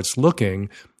son starts looking,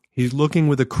 he's looking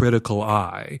with a critical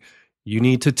eye. You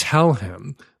need to tell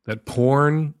him that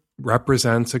porn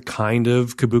represents a kind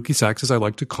of kabuki sex, as I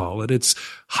like to call it. It's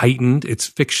heightened, it's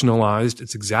fictionalized,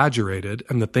 it's exaggerated,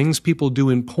 and the things people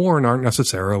do in porn aren't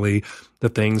necessarily the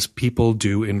things people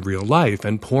do in real life.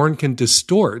 And porn can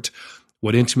distort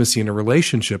what intimacy in a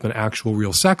relationship and actual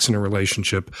real sex in a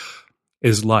relationship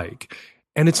is like.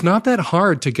 And it's not that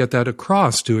hard to get that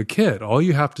across to a kid. All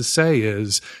you have to say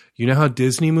is, you know how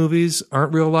Disney movies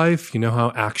aren't real life? You know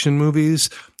how action movies,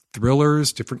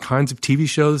 thrillers, different kinds of TV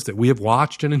shows that we have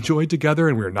watched and enjoyed together,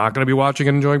 and we're not going to be watching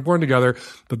and enjoying porn together,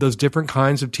 but those different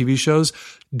kinds of TV shows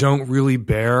don't really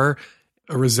bear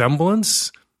a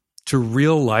resemblance to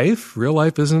real life. Real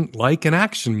life isn't like an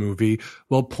action movie.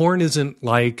 Well, porn isn't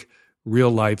like real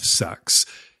life sex.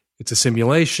 It's a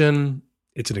simulation.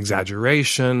 It's an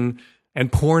exaggeration.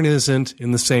 And porn isn't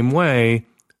in the same way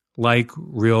like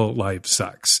real life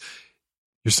sex.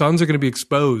 Your sons are going to be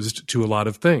exposed to a lot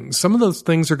of things. Some of those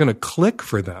things are going to click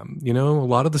for them. You know, a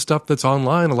lot of the stuff that's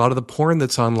online, a lot of the porn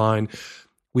that's online,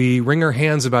 we wring our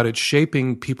hands about it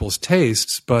shaping people's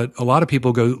tastes, but a lot of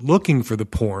people go looking for the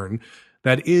porn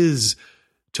that is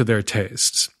to their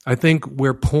tastes. I think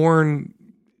where porn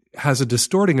has a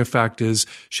distorting effect is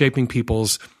shaping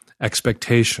people's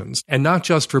expectations. And not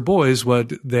just for boys,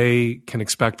 what they can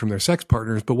expect from their sex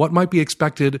partners, but what might be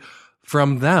expected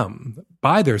from them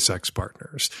by their sex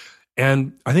partners.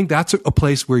 And I think that's a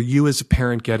place where you as a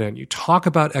parent get in. You talk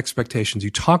about expectations.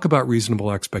 You talk about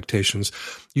reasonable expectations.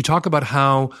 You talk about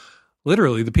how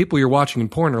literally the people you're watching in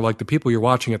porn are like the people you're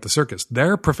watching at the circus.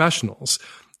 They're professionals.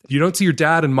 You don't see your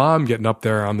dad and mom getting up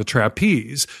there on the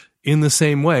trapeze in the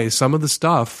same way. Some of the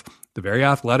stuff, the very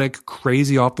athletic,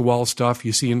 crazy off-the-wall stuff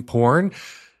you see in porn,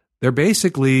 they're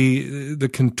basically the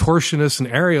contortionists and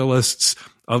aerialists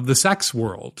of the sex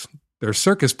world. They're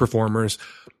circus performers,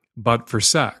 but for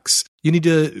sex. You need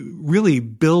to really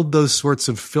build those sorts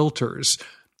of filters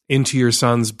into your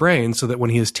son's brain so that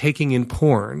when he is taking in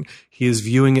porn, he is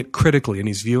viewing it critically and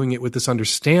he's viewing it with this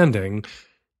understanding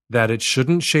that it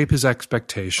shouldn't shape his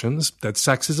expectations, that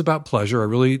sex is about pleasure.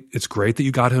 It's great that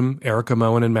you got him Erica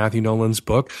Moen and Matthew Nolan's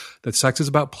book, that sex is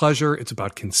about pleasure, it's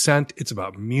about consent, it's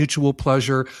about mutual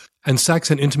pleasure, and sex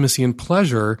and intimacy and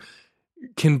pleasure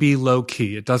can be low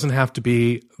key. It doesn't have to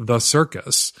be the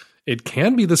circus. It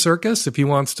can be the circus if he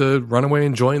wants to run away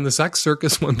and join the sex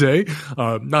circus one day,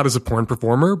 not as a porn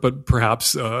performer, but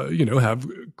perhaps, have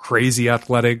crazy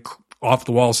athletic off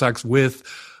the wall sex with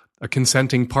a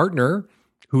consenting partner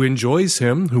who enjoys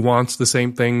him, who wants the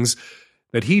same things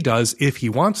that he does if he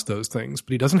wants those things.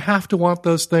 But he doesn't have to want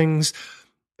those things,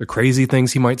 the crazy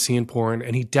things he might see in porn,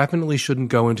 and he definitely shouldn't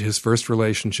go into his first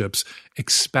relationships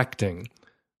expecting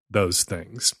those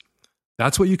things.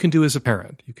 That's what you can do as a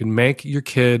parent. You can make your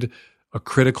kid a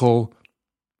critical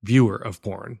viewer of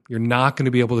porn. You're not going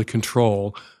to be able to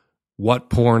control what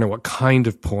porn or what kind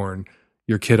of porn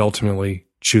your kid ultimately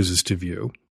chooses to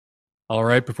view. All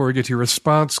right, before we get to your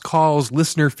response calls,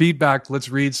 listener feedback, let's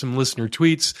read some listener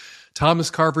tweets. Thomas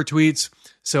Carver tweets,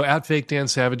 so at Fake Dan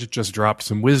Savage just dropped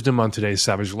some wisdom on today's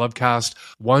Savage Lovecast.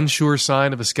 One sure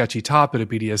sign of a sketchy top at a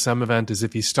BDSM event is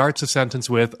if he starts a sentence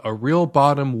with, a real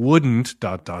bottom wouldn't, ...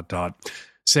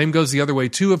 Same goes the other way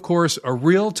too, of course. A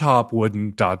real top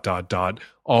wouldn't, ...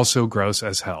 Also gross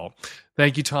as hell.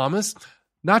 Thank you, Thomas.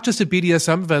 Not just at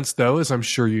BDSM events, though, as I'm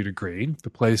sure you'd agree. The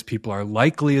place people are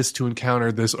likeliest to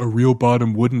encounter this a real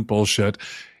bottom wouldn't bullshit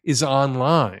is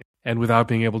online. And without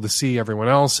being able to see everyone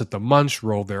else at the munch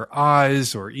roll their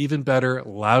eyes, or even better,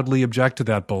 loudly object to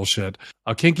that bullshit.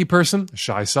 A kinky person, a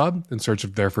shy sub, in search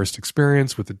of their first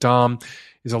experience with a dom,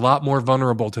 is a lot more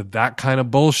vulnerable to that kind of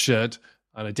bullshit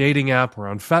on a dating app or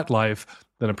on FetLife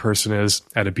than a person is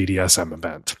at a BDSM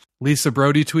event. Lisa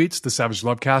Brody tweets, the Savage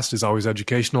Lovecast is always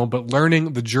educational, but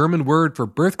learning the German word for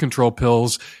birth control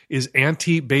pills is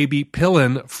anti-baby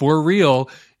pillin' for real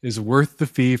is worth the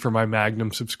fee for my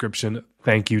Magnum subscription.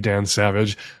 Thank you, Dan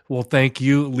Savage. Well, thank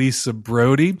you, Lisa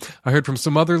Brody. I heard from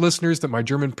some other listeners that my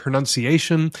German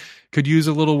pronunciation could use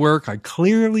a little work. I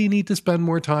clearly need to spend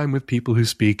more time with people who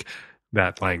speak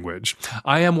that language.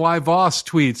 I Am Y Voss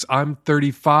tweets, I'm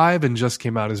 35 and just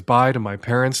came out as bi to my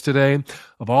parents today.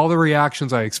 Of all the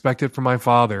reactions I expected from my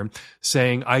father,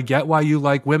 saying, I get why you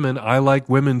like women, I like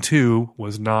women too,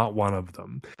 was not one of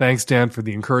them. Thanks, Dan, for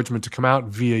the encouragement to come out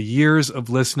via years of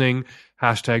listening.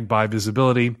 Hashtag bi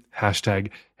visibility,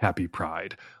 hashtag happy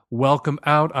pride. Welcome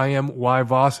out. I Am Y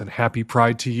Voss and happy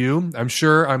pride to you. I'm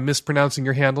sure I'm mispronouncing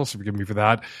your handle, so forgive me for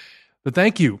that. But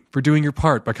thank you for doing your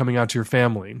part by coming out to your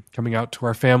family. Coming out to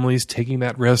our families, taking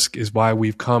that risk is why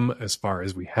we've come as far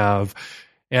as we have.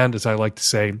 And as I like to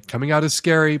say, coming out is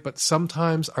scary, but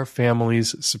sometimes our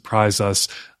families surprise us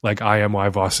like I Am Y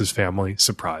Voss's family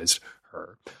surprised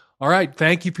her. All right.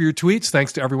 Thank you for your tweets.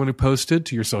 Thanks to everyone who posted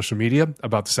to your social media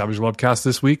about the Savage Lovecast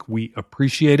this week. We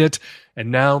appreciate it.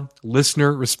 And now,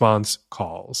 listener response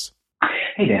calls.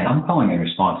 Hey, Dan, I'm calling in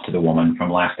response to the woman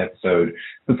from last episode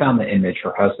who found the image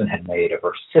her husband had made of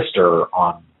her sister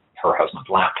on her husband's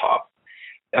laptop.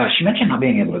 She mentioned not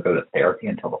being able to go to therapy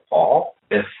until the fall.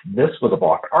 If this was a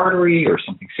blocked artery or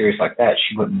something serious like that,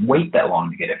 she wouldn't wait that long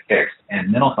to get it fixed,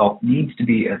 and mental health needs to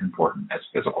be as important as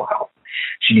physical health.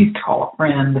 She needs to call a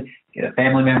friend, get a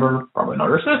family member, probably not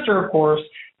her sister, of course,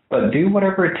 but do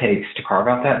whatever it takes to carve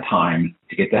out that time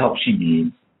to get the help she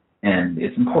needs, and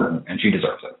it's important, and she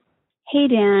deserves it. Hey,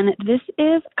 Dan, this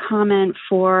is a comment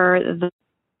for the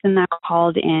person that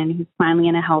called in who's finally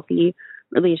in a healthy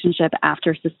relationship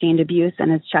after sustained abuse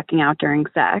and is checking out during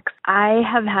sex. I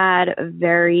have had a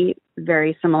very,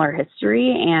 very similar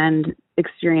history and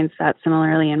experienced that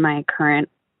similarly in my current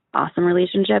awesome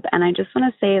relationship. And I just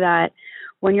want to say that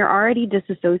when you're already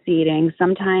disassociating,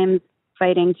 sometimes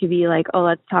fighting to be like, oh,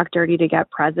 let's talk dirty to get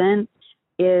present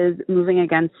is moving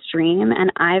against stream.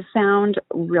 And I've found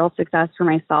real success for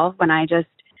myself when I just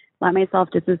let myself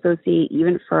disassociate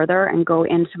even further and go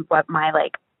into what my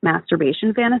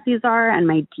masturbation fantasies are and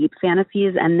my deep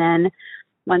fantasies. And then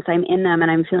once I'm in them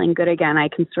and I'm feeling good again, I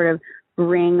can sort of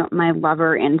bring my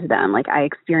lover into them. Like I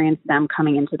experience them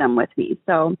coming into them with me.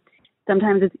 So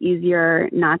sometimes it's easier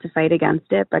not to fight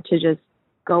against it, but to just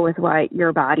go with what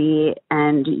your body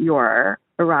and your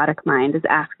erotic mind is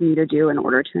asking you to do in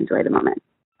order to enjoy the moment.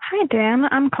 Hi, Dan.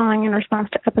 I'm calling in response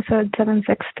to episode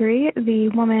 763, the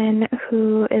woman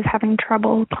who is having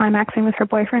trouble climaxing with her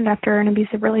boyfriend after an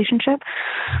abusive relationship.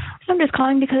 I'm just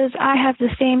calling because I have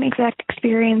the same exact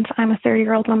experience. I'm a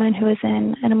 30-year-old woman who is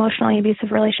in an emotionally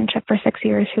abusive relationship for 6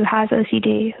 years, who has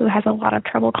OCD, who has a lot of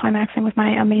trouble climaxing with my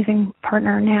amazing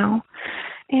partner now.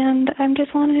 And I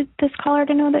just wanted this caller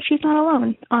to know that she's not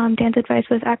alone. Dan's advice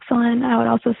was excellent. I would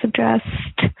also suggest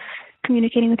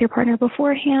communicating with your partner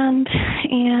beforehand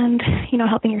and,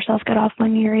 helping yourself get off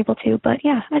when you're able to. But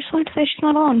yeah, I just wanted to say she's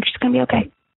not alone. She's going to be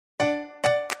okay.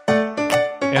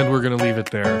 And we're going to leave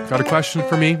it there. Got a question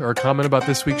for me or a comment about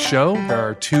this week's show? There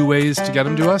are two ways to get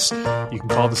them to us. You can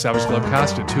call the Savage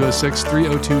Lovecast at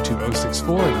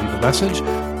 206-302-2064 and leave a message,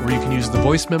 or you can use the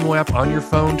voice memo app on your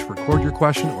phone to record your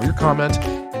question or your comment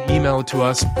and email it to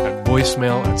us at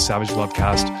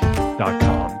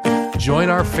voicemail@savagelovecast.com. Join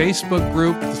our Facebook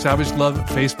group. The Savage Love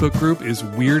Facebook group is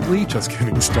weirdly just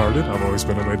getting started. I've always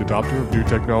been a late adopter of new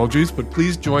technologies, but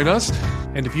please join us.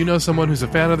 And if you know someone who's a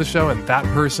fan of the show and that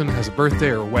person has a birthday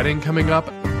or a wedding coming up,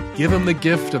 give them the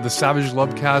gift of the Savage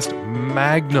Lovecast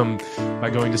Magnum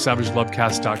by going to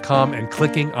savagelovecast.com and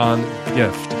clicking on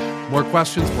gift. More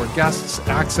questions, more guests,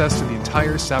 access to the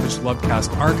entire Savage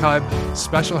Lovecast archive,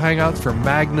 special hangouts for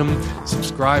Magnum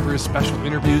subscribers, special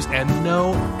interviews, and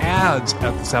no ads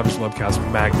at the Savage Lovecast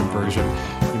Magnum version.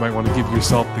 You might want to give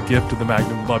yourself the gift of the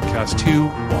Magnum Lovecast too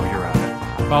while you're at it.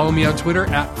 Follow me on Twitter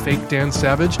at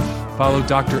FakeDanSavage. Follow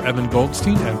Dr. Evan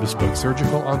Goldstein and Bespoke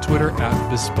Surgical on Twitter at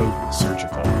Bespoke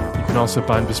Surgical. You can also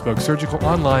find Bespoke Surgical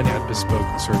online at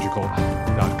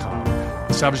bespokesurgical.com.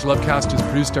 The Savage Lovecast is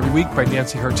produced every week by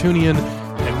Nancy Hartunian,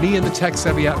 and me and the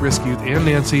tech-savvy at-risk youth and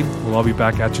Nancy will all be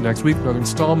back at you next week with another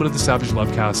installment of the Savage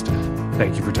Lovecast.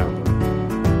 Thank you for downloading.